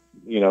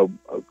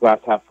glass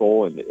half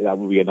full, and that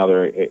would be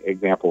another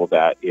example of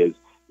that. Is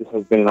this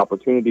has been an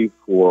opportunity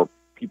for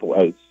people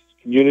as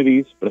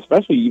communities, but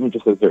especially even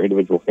just as their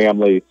individual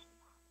families,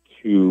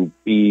 to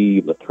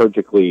be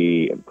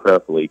liturgically and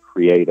prayerfully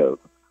creative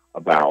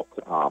about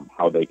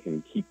how they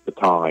can keep the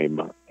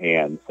time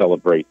and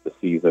celebrate the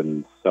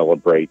season,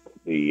 celebrate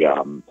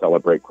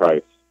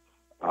Christ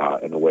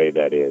in a way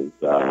that is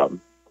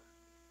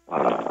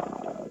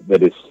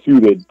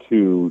suited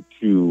to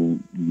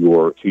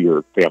your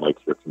family,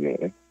 to your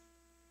community.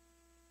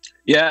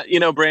 Yeah,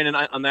 Brandon,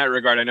 on that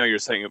regard, I know you're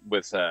saying it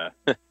with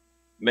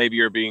maybe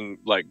you're being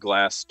like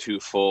glass too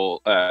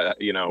full,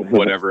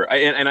 whatever.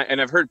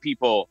 And I've heard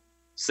people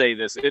say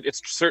this.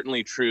 It's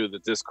certainly true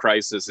that this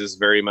crisis is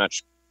very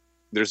much,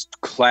 there's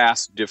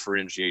class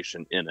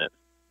differentiation in it.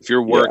 If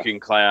you're working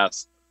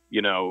class,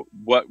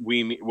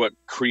 what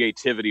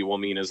creativity will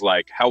mean is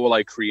like, how will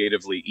I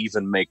creatively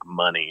even make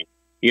money?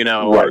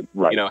 Right.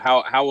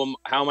 How am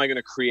I going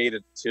to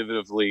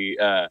creatively,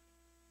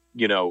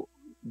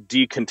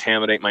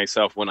 decontaminate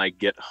myself when I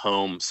get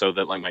home so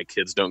that like my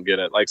kids don't get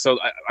it.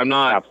 I'm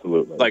not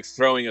absolutely like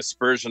throwing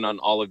aspersion on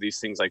all of these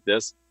things like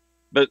this,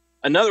 but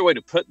another way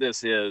to put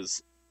this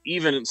is,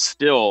 even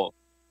still,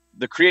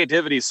 the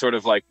creativity is sort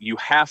of like, you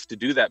have to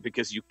do that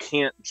because you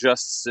can't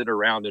just sit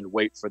around and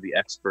wait for the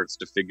experts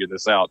to figure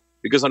this out.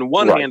 Because on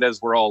one hand,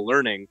 as we're all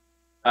learning,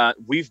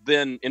 we've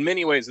been, in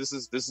many ways, I'm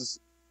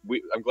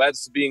glad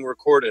this is being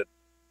recorded,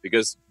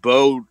 because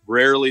Bo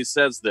rarely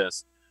says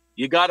this.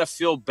 You got to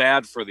feel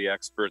bad for the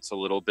experts a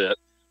little bit,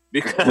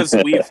 because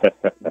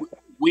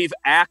we've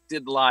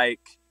acted like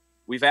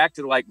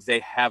they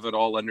have it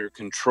all under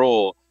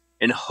control.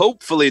 And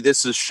hopefully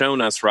this has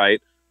shown us,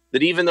 right,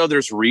 that even though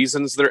there's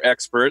reasons they're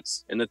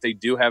experts and that they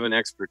do have an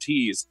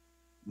expertise,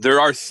 there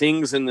are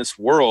things in this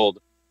world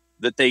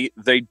that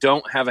they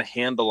don't have a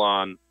handle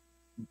on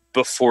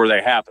before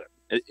they happen.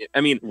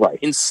 I mean,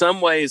 in some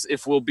ways,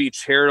 if we'll be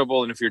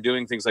charitable, and if you're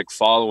doing things like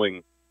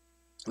following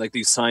like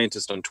these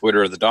scientists on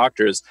Twitter or the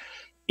doctors,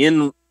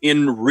 in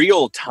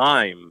real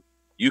time,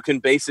 you can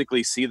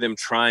basically see them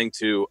trying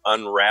to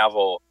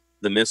unravel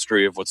the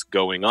mystery of what's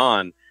going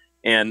on.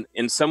 And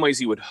in some ways,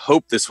 you would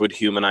hope this would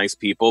humanize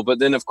people. But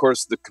then, of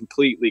course, the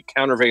completely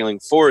countervailing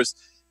force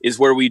is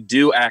where we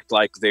do act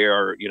like they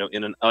are,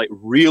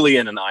 really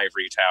in an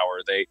ivory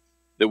tower.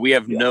 That we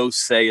have no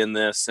say in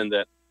this, and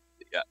that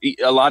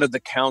a lot of the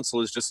council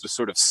is just to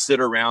sort of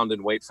sit around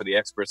and wait for the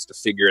experts to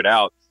figure it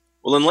out.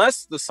 Well,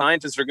 unless the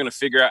scientists are going to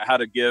figure out how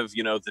to give,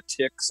 the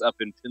ticks up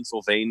in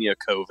Pennsylvania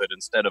COVID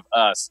instead of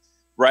us,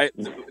 right?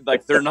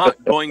 Like, they're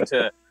not going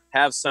to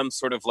have some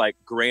sort of like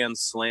grand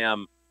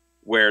slam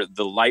where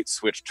the light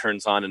switch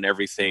turns on and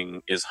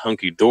everything is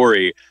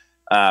hunky-dory.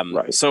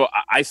 So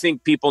I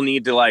think people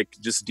need to like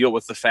just deal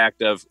with the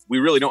fact of, we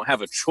really don't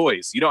have a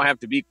choice. You don't have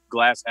to be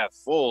glass half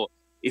full.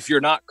 If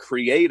you're not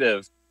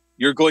creative,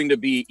 you're going to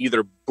be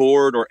either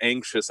bored or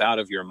anxious out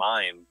of your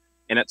mind.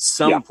 And at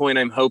some point,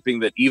 I'm hoping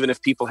that even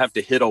if people have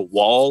to hit a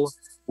wall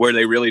where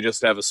they really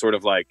just have a sort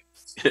of like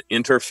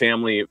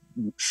inter-family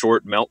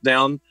short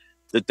meltdown,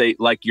 that they,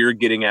 like you're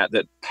getting at,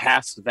 that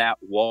past that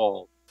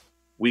wall,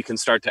 we can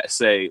start to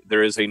say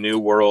there is a new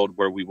world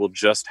where we will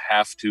just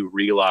have to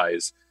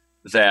realize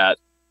that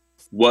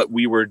what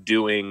we were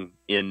doing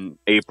in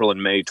April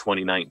and May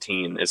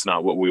 2019 is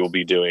not what we will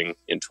be doing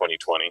in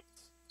 2020.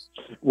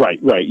 Right.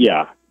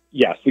 Yeah.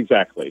 Yes,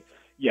 exactly.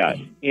 Yeah.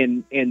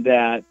 And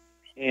that's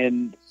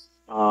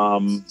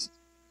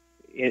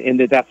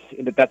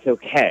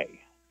okay.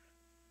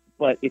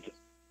 But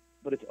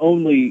it's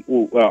only,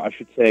 well, I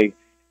should say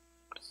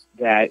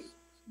that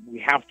we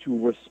have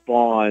to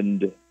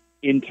respond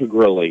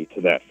integrally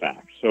to that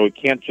fact. So it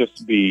can't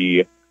just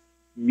be,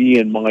 me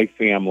and my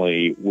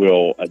family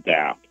will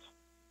adapt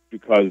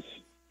because,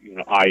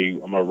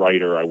 I'm a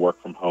writer. I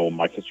work from home.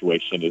 My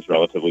situation is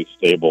relatively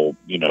stable,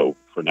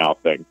 for now,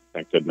 thank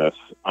goodness.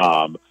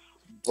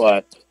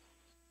 But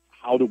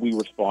how do we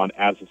respond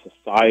as a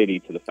society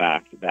to the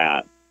fact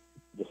that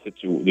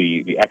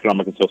the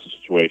economic and social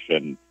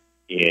situation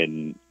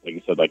in, like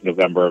you said, like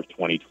November of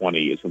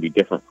 2020 is going to be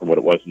different from what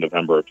it was in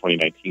November of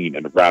 2019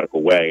 in a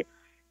radical way.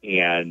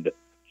 And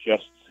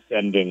just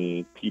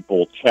sending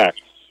people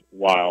checks,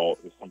 while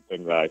is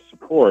something that I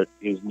support,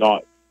 is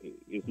not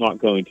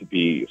going to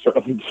be,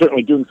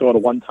 certainly doing so on a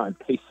one-time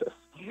basis,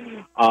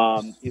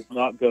 is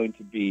not going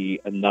to be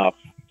enough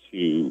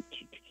to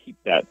keep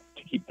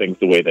things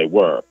the way they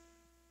were.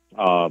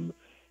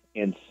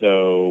 And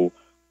so,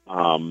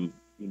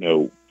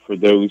 for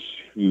those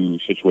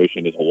whose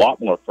situation is a lot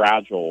more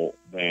fragile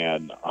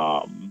than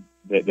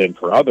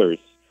for others,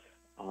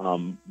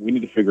 we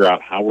need to figure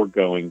out how we're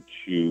going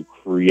to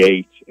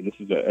create, and this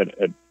is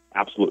an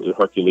absolutely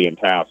Herculean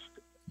task.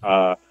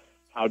 How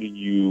do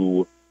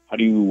you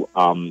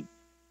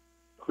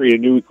create a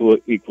new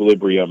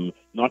equilibrium,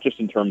 not just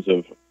in terms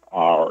of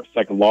our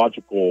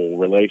psychological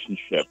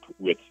relationship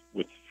with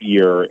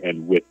fear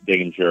and with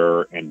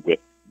danger and with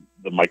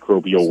the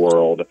microbial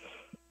world,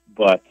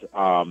 but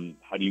how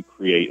do you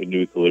create a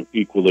new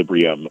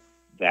equilibrium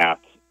that,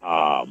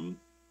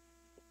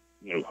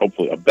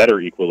 hopefully a better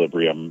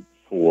equilibrium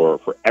for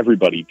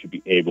everybody to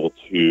be able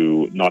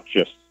to not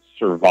just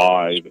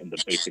survive in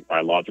the basic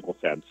biological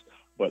sense,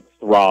 but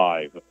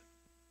thrive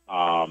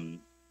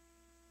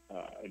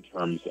in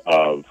terms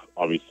of,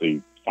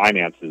 obviously,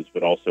 finances,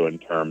 but also in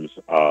terms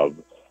of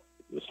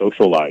the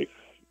social life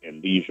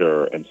and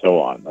leisure and so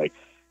on.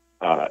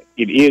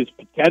 It is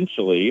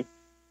potentially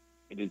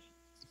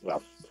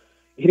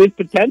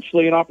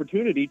an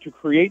opportunity to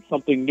create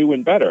something new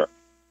and better.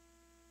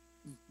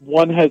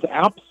 One has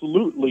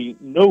absolutely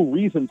no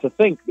reason to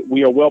think that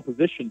we are well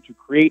positioned to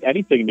create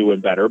anything new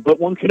and better, but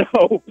one can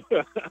hope.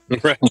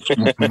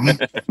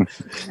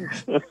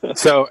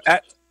 So,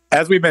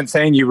 as we've been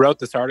saying, you wrote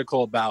this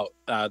article about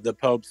the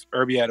Pope's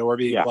Urbi et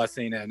Orbi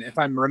blessing, and if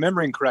I'm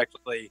remembering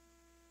correctly,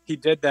 he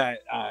did that,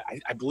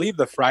 I believe,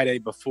 the Friday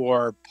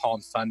before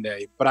Palm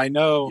Sunday. But I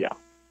know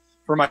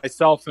for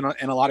myself and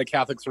a lot of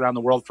Catholics around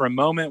the world, for a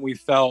moment we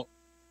felt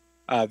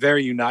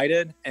very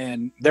united,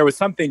 and there was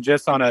something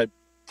just on a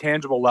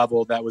tangible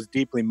level that was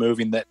deeply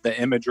moving, that the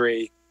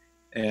imagery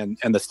and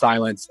the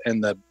silence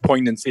and the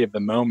poignancy of the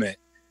moment.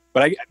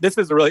 But this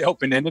is a really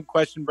open-ended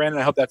question, Brandon.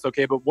 I hope that's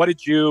okay. But what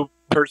did you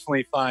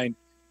personally find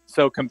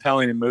so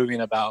compelling and moving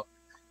about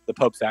the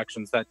Pope's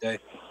actions that day?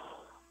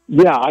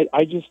 Yeah,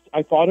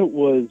 I thought it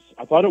was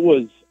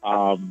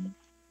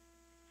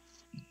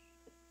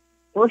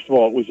first of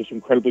all, it was just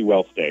incredibly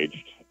well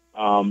staged.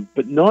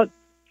 But not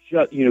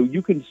just,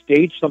 you can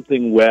stage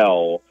something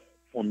well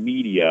for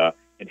media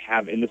and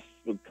have, and this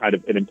is kind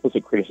of an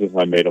implicit criticism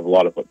I made of a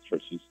lot of what the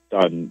church has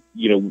done,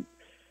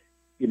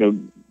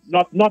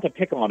 not to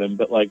pick on him,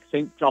 but like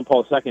St. John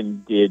Paul II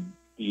did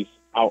these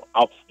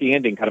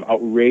outstanding, kind of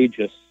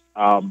outrageous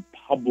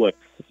public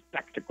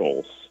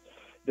spectacles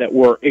that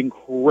were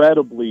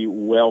incredibly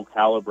well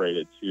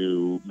calibrated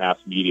to mass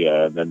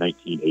media in the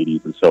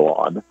 1980s and so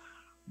on.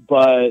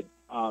 But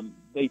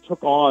they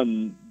took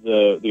on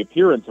the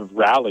appearance of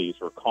rallies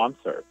or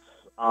concerts,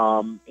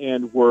 and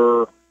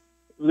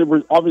they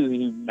were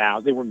obviously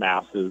they were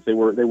masses. They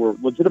were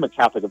legitimate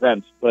Catholic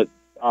events, but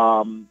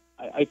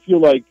I feel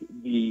like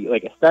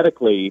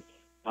aesthetically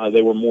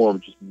they were more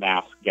of just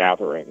mass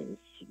gatherings,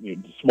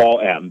 small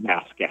m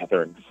mass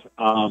gatherings.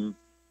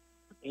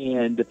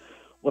 And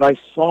what I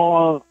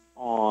saw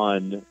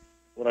on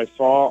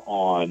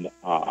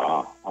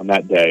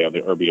that day, on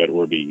the Urbi et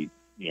Orbi,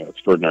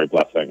 extraordinary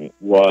blessing,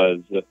 was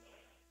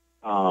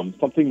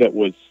something that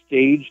was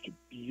staged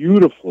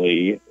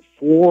beautifully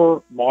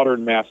for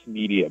modern mass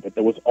media, but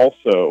that was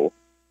also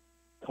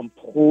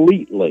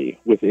completely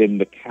within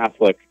the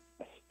Catholic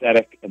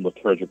aesthetic and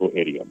liturgical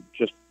idiom.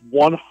 Just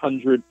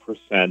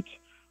 100%,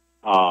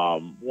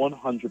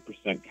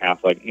 100%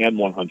 Catholic and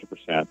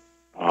 100%,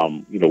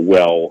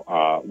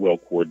 well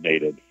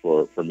coordinated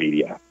for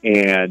media.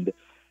 And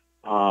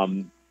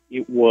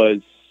it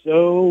was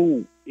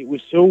so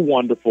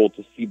wonderful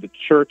to see the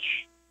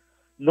church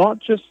not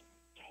just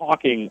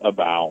talking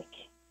about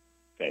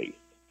faith,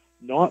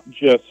 not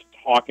just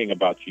talking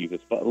about Jesus,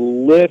 but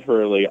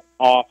literally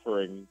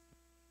offering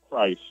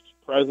Christ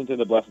present in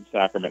the Blessed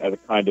Sacrament as a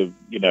kind of,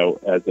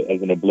 as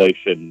an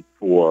oblation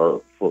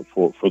for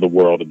the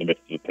world in the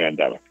midst of the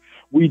pandemic.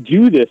 We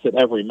do this at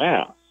every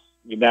Mass.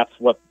 I mean, that's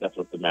what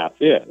the Mass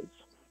is.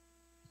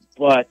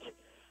 But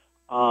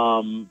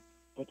to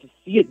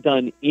see it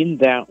done in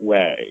that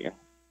way,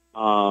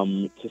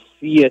 to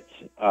see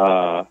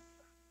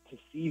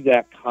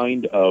that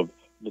kind of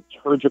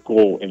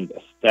liturgical and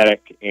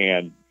aesthetic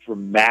and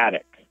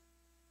dramatic,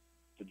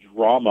 the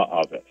drama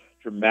of it,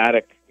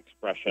 dramatic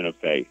expression of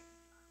faith,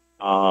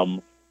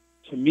 to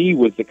me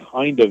was the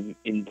kind of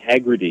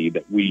integrity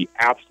that we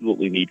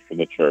absolutely need from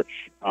the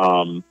church.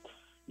 One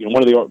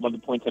of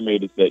the points I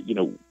made is that,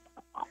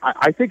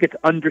 I think it's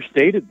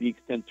understated the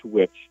extent to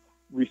which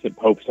recent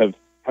popes have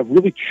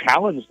really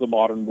challenged the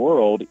modern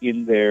world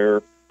in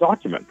their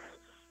documents,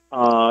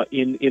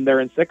 in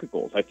their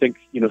encyclicals. I think,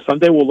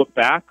 someday we'll look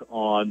back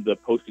on the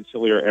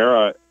post-conciliar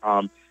era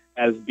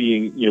as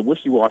being,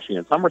 wishy-washy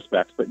in some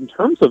respects, but in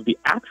terms of the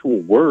actual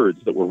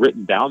words that were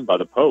written down by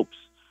the popes,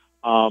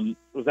 it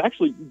was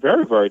actually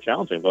very, very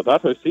challenging.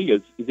 Laudato Si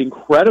is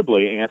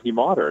incredibly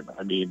anti-modern.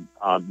 I mean,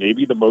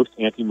 maybe the most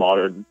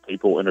anti-modern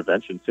papal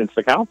intervention since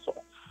the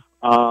Council.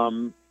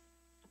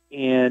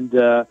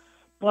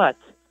 But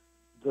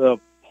the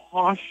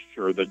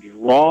posture, the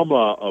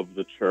drama of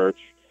the Church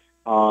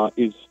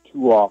is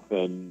too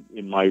often,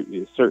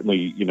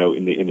 certainly,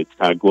 in its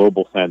kind of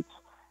global sense,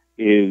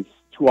 is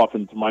too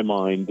often, to my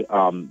mind,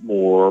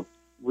 more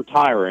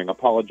retiring,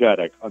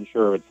 apologetic,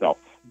 unsure of itself.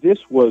 This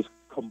was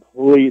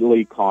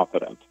completely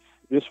confident.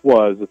 This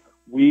was,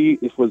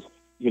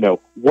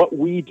 what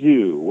we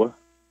do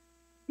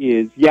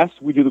is, yes,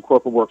 we do the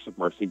corporal works of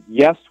mercy.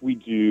 Yes, we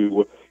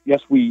do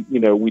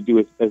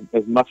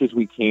as much as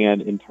we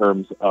can in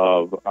terms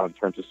of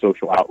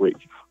social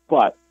outreach.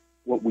 But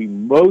what we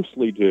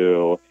mostly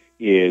do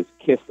is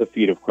kiss the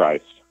feet of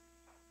Christ.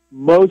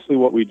 Mostly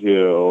what we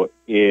do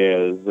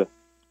is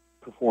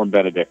perform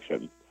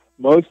benediction.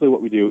 Mostly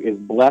what we do is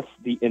bless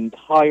the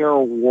entire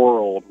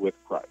world with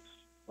Christ.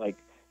 Like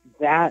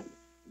that's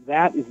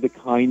the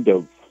kind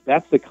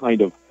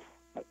of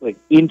like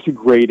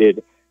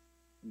integrated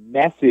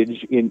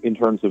message in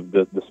terms of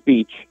the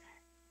speech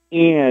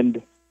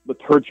and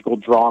liturgical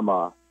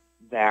drama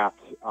that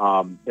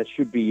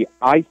should be,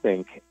 I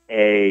think,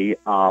 a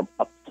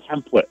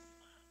template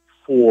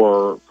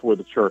for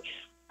the Church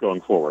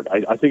going forward.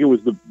 I think it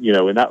was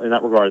in that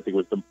regard, I think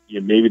it was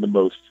maybe the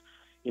most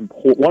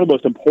important, one of the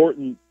most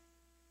important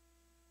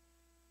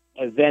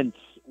events,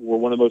 or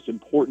one of the most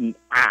important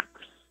acts,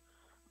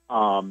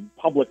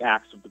 public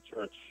acts of the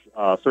Church,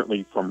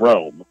 certainly from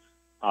Rome,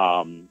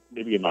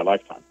 maybe in my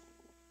lifetime.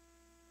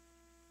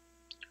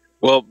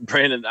 Well,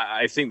 Brandon,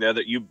 I think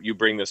that you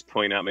bring this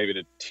point out, maybe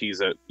to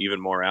tease it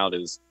even more out,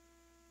 is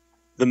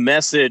the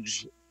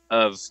message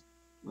of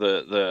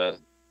the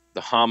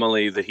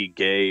homily that he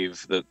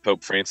gave, that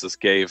Pope Francis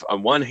gave.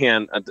 On one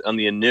hand, on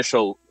the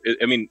initial,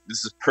 I mean,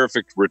 this is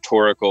perfect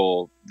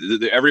rhetorical.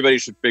 Everybody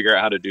should figure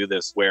out how to do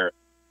this, where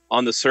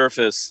on the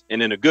surface,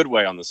 and in a good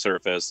way on the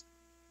surface,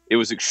 it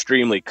was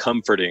extremely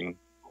comforting.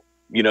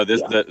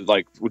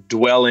 Like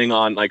dwelling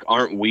on, like,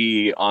 aren't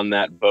we on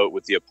that boat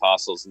with the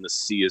apostles and the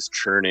sea is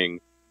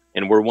churning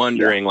and we're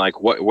wondering, like,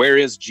 where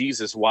is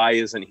Jesus? Why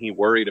isn't he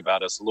worried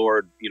about us?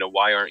 Lord,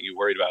 why aren't you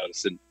worried about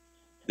us? And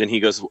then he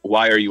goes,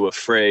 why are you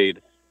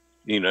afraid?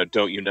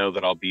 Don't you know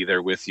that I'll be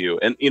there with you?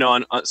 And,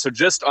 so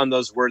just on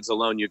those words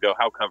alone, you go,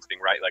 how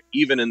comforting, right? Like,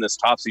 even in this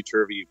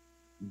topsy-turvy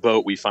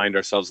boat we find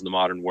ourselves in the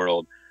modern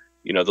world,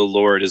 the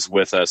Lord is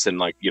with us. And,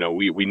 like,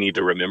 we need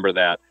to remember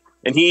that.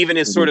 And he even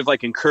is sort of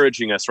like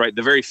encouraging us, right?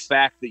 The very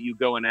fact that you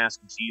go and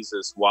ask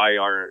Jesus, why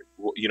aren't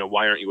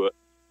you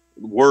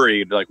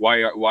worried? Like,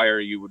 why are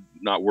you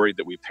not worried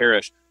that we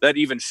perish? That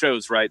even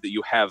shows, right, that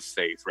you have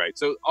faith, right?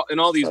 So in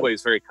all these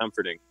ways, very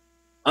comforting.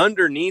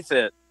 Underneath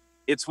it,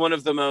 it's one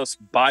of the most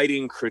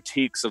biting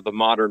critiques of the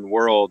modern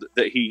world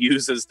that he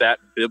uses that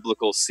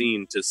biblical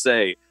scene to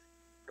say,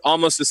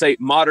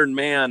 modern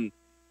man,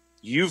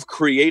 you've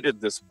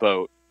created this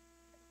boat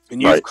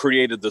and you've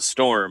created the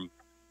storm.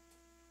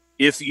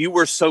 If you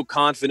were so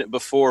confident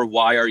before,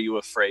 why are you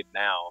afraid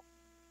now?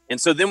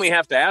 And so then we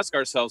have to ask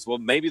ourselves, well,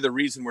 maybe the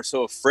reason we're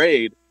so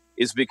afraid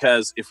is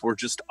because if we're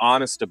just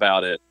honest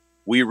about it,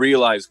 we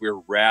realize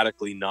we're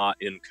radically not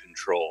in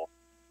control,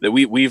 that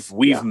we've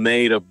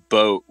made a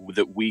boat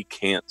that we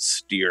can't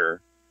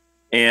steer.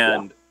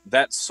 And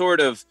that's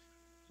sort of,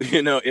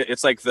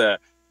 it's like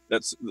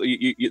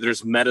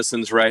there's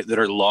medicines, right, that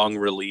are long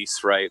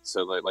release, right?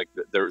 So like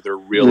their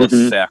real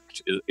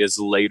effect is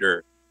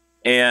later.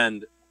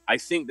 And I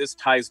think this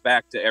ties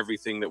back to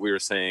everything that we were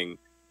saying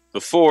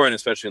before, and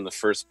especially in the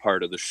first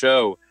part of the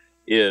show,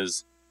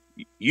 is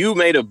you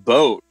made a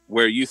boat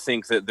where you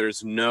think that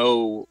there's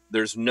no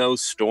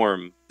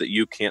storm that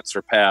you can't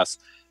surpass,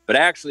 but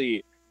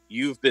actually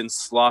you've been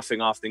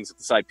sloughing off things at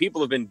the side. People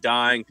have been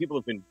dying, people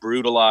have been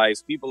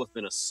brutalized, people have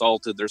been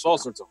assaulted. There's all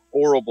sorts of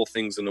horrible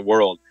things in the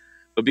world,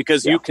 but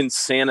because you can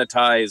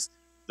sanitize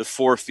the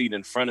 4 feet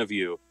in front of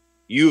you,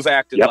 you've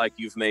acted like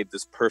you've made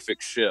this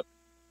perfect ship.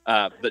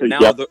 But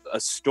now a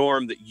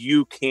storm that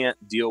you can't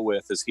deal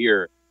with is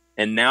here,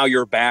 and now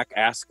you're back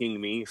asking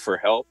me for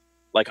help.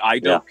 Like, I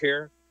don't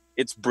care.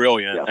 It's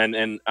brilliant,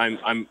 and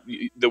I'm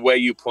the way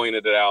you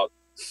pointed it out,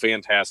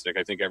 fantastic.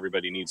 I think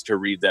everybody needs to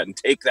read that and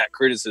take that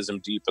criticism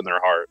deep in their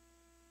heart.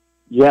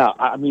 Yeah,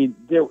 I mean,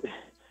 the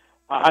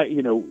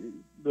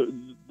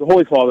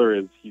Holy Father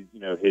is, his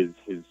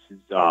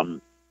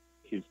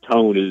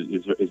tone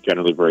is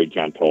generally very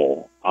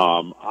gentle.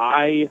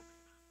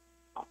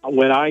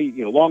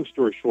 Long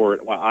story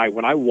short,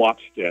 when I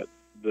watched it,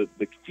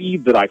 the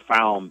feed that I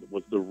found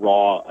was the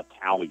raw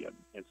Italian.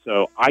 And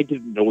so I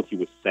didn't know what he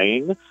was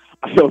saying.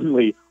 I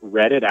only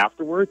read it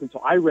afterwards. And so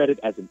I read it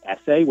as an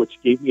essay,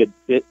 which gave me a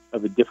bit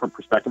of a different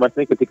perspective, I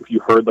think. I think if you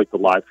heard like the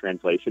live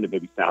translation, it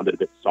maybe sounded a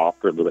bit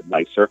softer, a little bit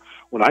nicer.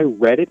 When I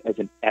read it as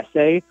an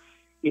essay,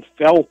 it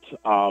felt,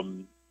 there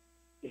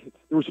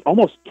was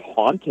almost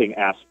taunting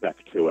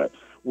aspect to it,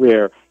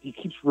 where he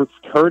keeps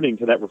returning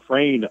to that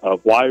refrain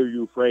of, why are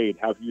you afraid?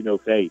 Have you no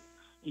faith?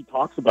 He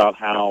talks about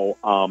how,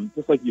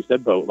 just like you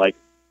said, Bo, like,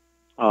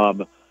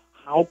 how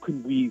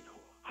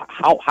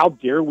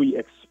dare we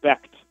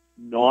expect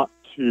not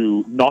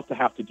to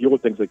have to deal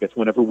with things like this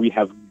whenever we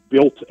have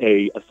built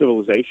a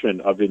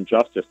civilization of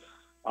injustice,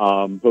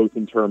 both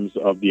in terms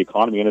of the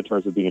economy and in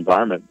terms of the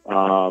environment.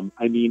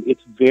 I mean,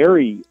 it's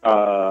very,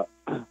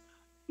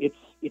 it's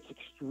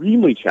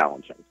extremely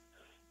challenging.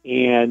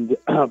 And,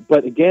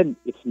 but again,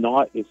 it's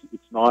not, you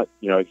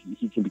know,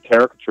 he can be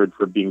caricatured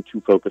for being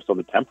too focused on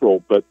the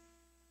temporal, but,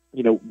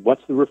 you know,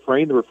 what's the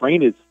refrain? The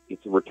refrain is,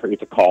 it's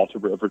a call to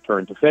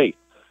return to faith.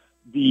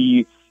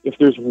 If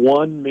there's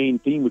one main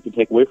theme we can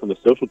take away from the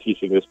social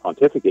teaching of this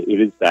pontificate, it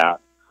is that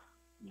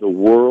the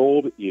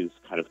world is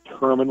kind of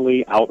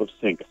terminally out of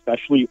sync,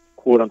 especially,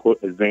 quote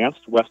unquote,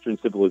 advanced Western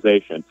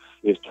civilization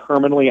is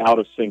terminally out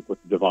of sync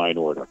with the divine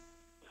order.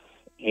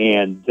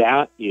 And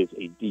that is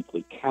a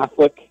deeply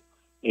Catholic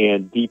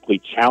and deeply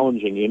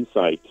challenging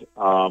insight,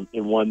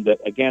 and one that,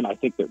 again, I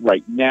think that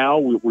right now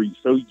we're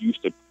so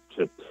used to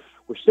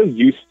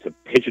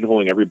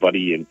pigeonholing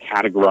everybody and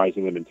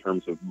categorizing them in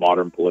terms of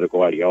modern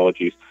political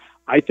ideologies.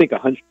 I think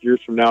 100 years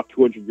from now,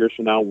 200 years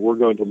from now, we're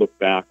going to look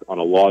back on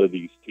a lot of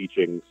these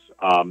teachings,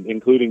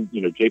 including,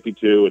 you know,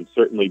 JP2 and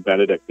certainly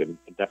Benedict and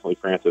definitely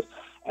Francis,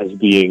 as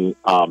being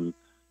when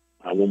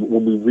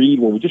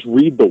we just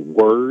read the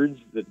words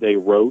that they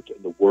wrote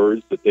and the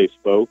words that they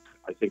spoke.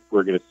 I think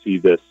we're going to see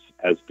this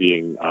as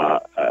being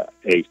a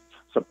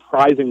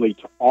surprisingly,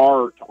 to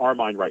our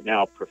mind right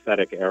now,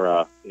 prophetic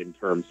era in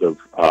terms of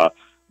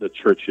the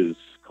Church's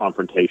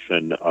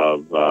confrontation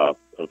of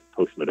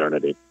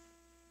postmodernity.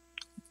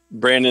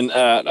 Brandon,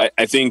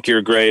 I think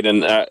you're great,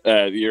 and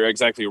you're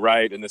exactly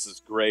right, and this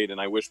is great, and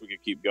I wish we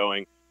could keep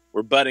going.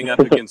 We're butting up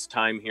against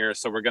time here,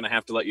 so we're going to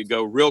have to let you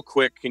go. Real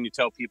quick, can you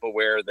tell people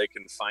where they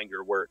can find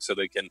your work so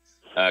they can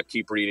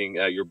keep reading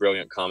your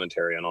brilliant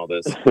commentary on all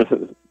this?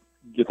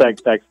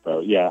 Thanks,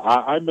 Bo. Yeah,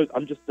 I'm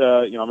just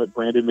I'm at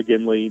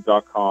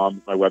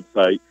BradonMcGinley.com, my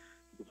website. You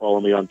can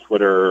follow me on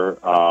Twitter,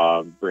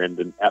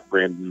 Brandon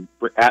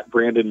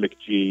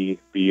McG,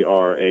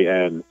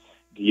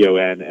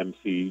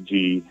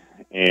 BrandonMcG,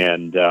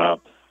 and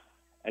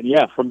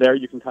yeah, from there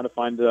you can kind of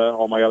find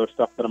all my other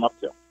stuff that I'm up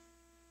to.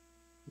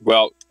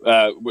 Well,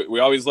 we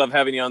always love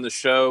having you on the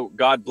show.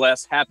 God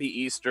bless. Happy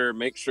Easter.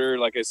 Make sure,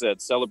 like I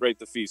said, celebrate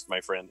the feast,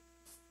 my friend.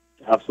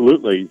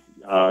 Absolutely.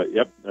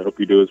 Yep. I hope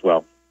you do as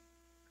well.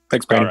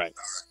 Thanks, Brandon. All right.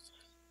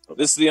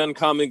 This is The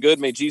Uncommon Good.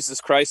 May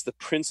Jesus Christ, the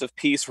Prince of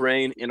Peace,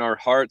 reign in our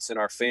hearts, in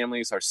our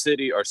families, our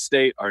city, our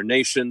state, our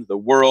nation, the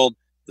world,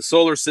 the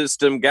solar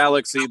system,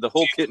 galaxy, the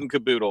whole kit and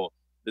caboodle.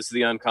 This is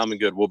The Uncommon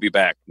Good. We'll be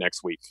back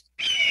next week.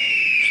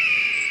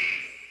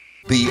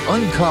 The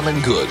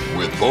Uncommon Good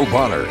with Bo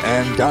Bonner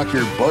and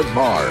Dr. Bud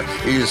Marr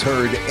is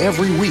heard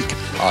every week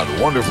on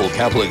wonderful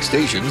Catholic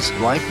stations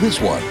like this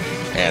one,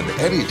 and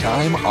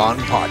anytime on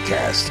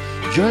podcast.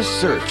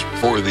 Just search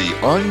for The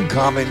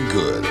Uncommon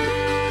Good.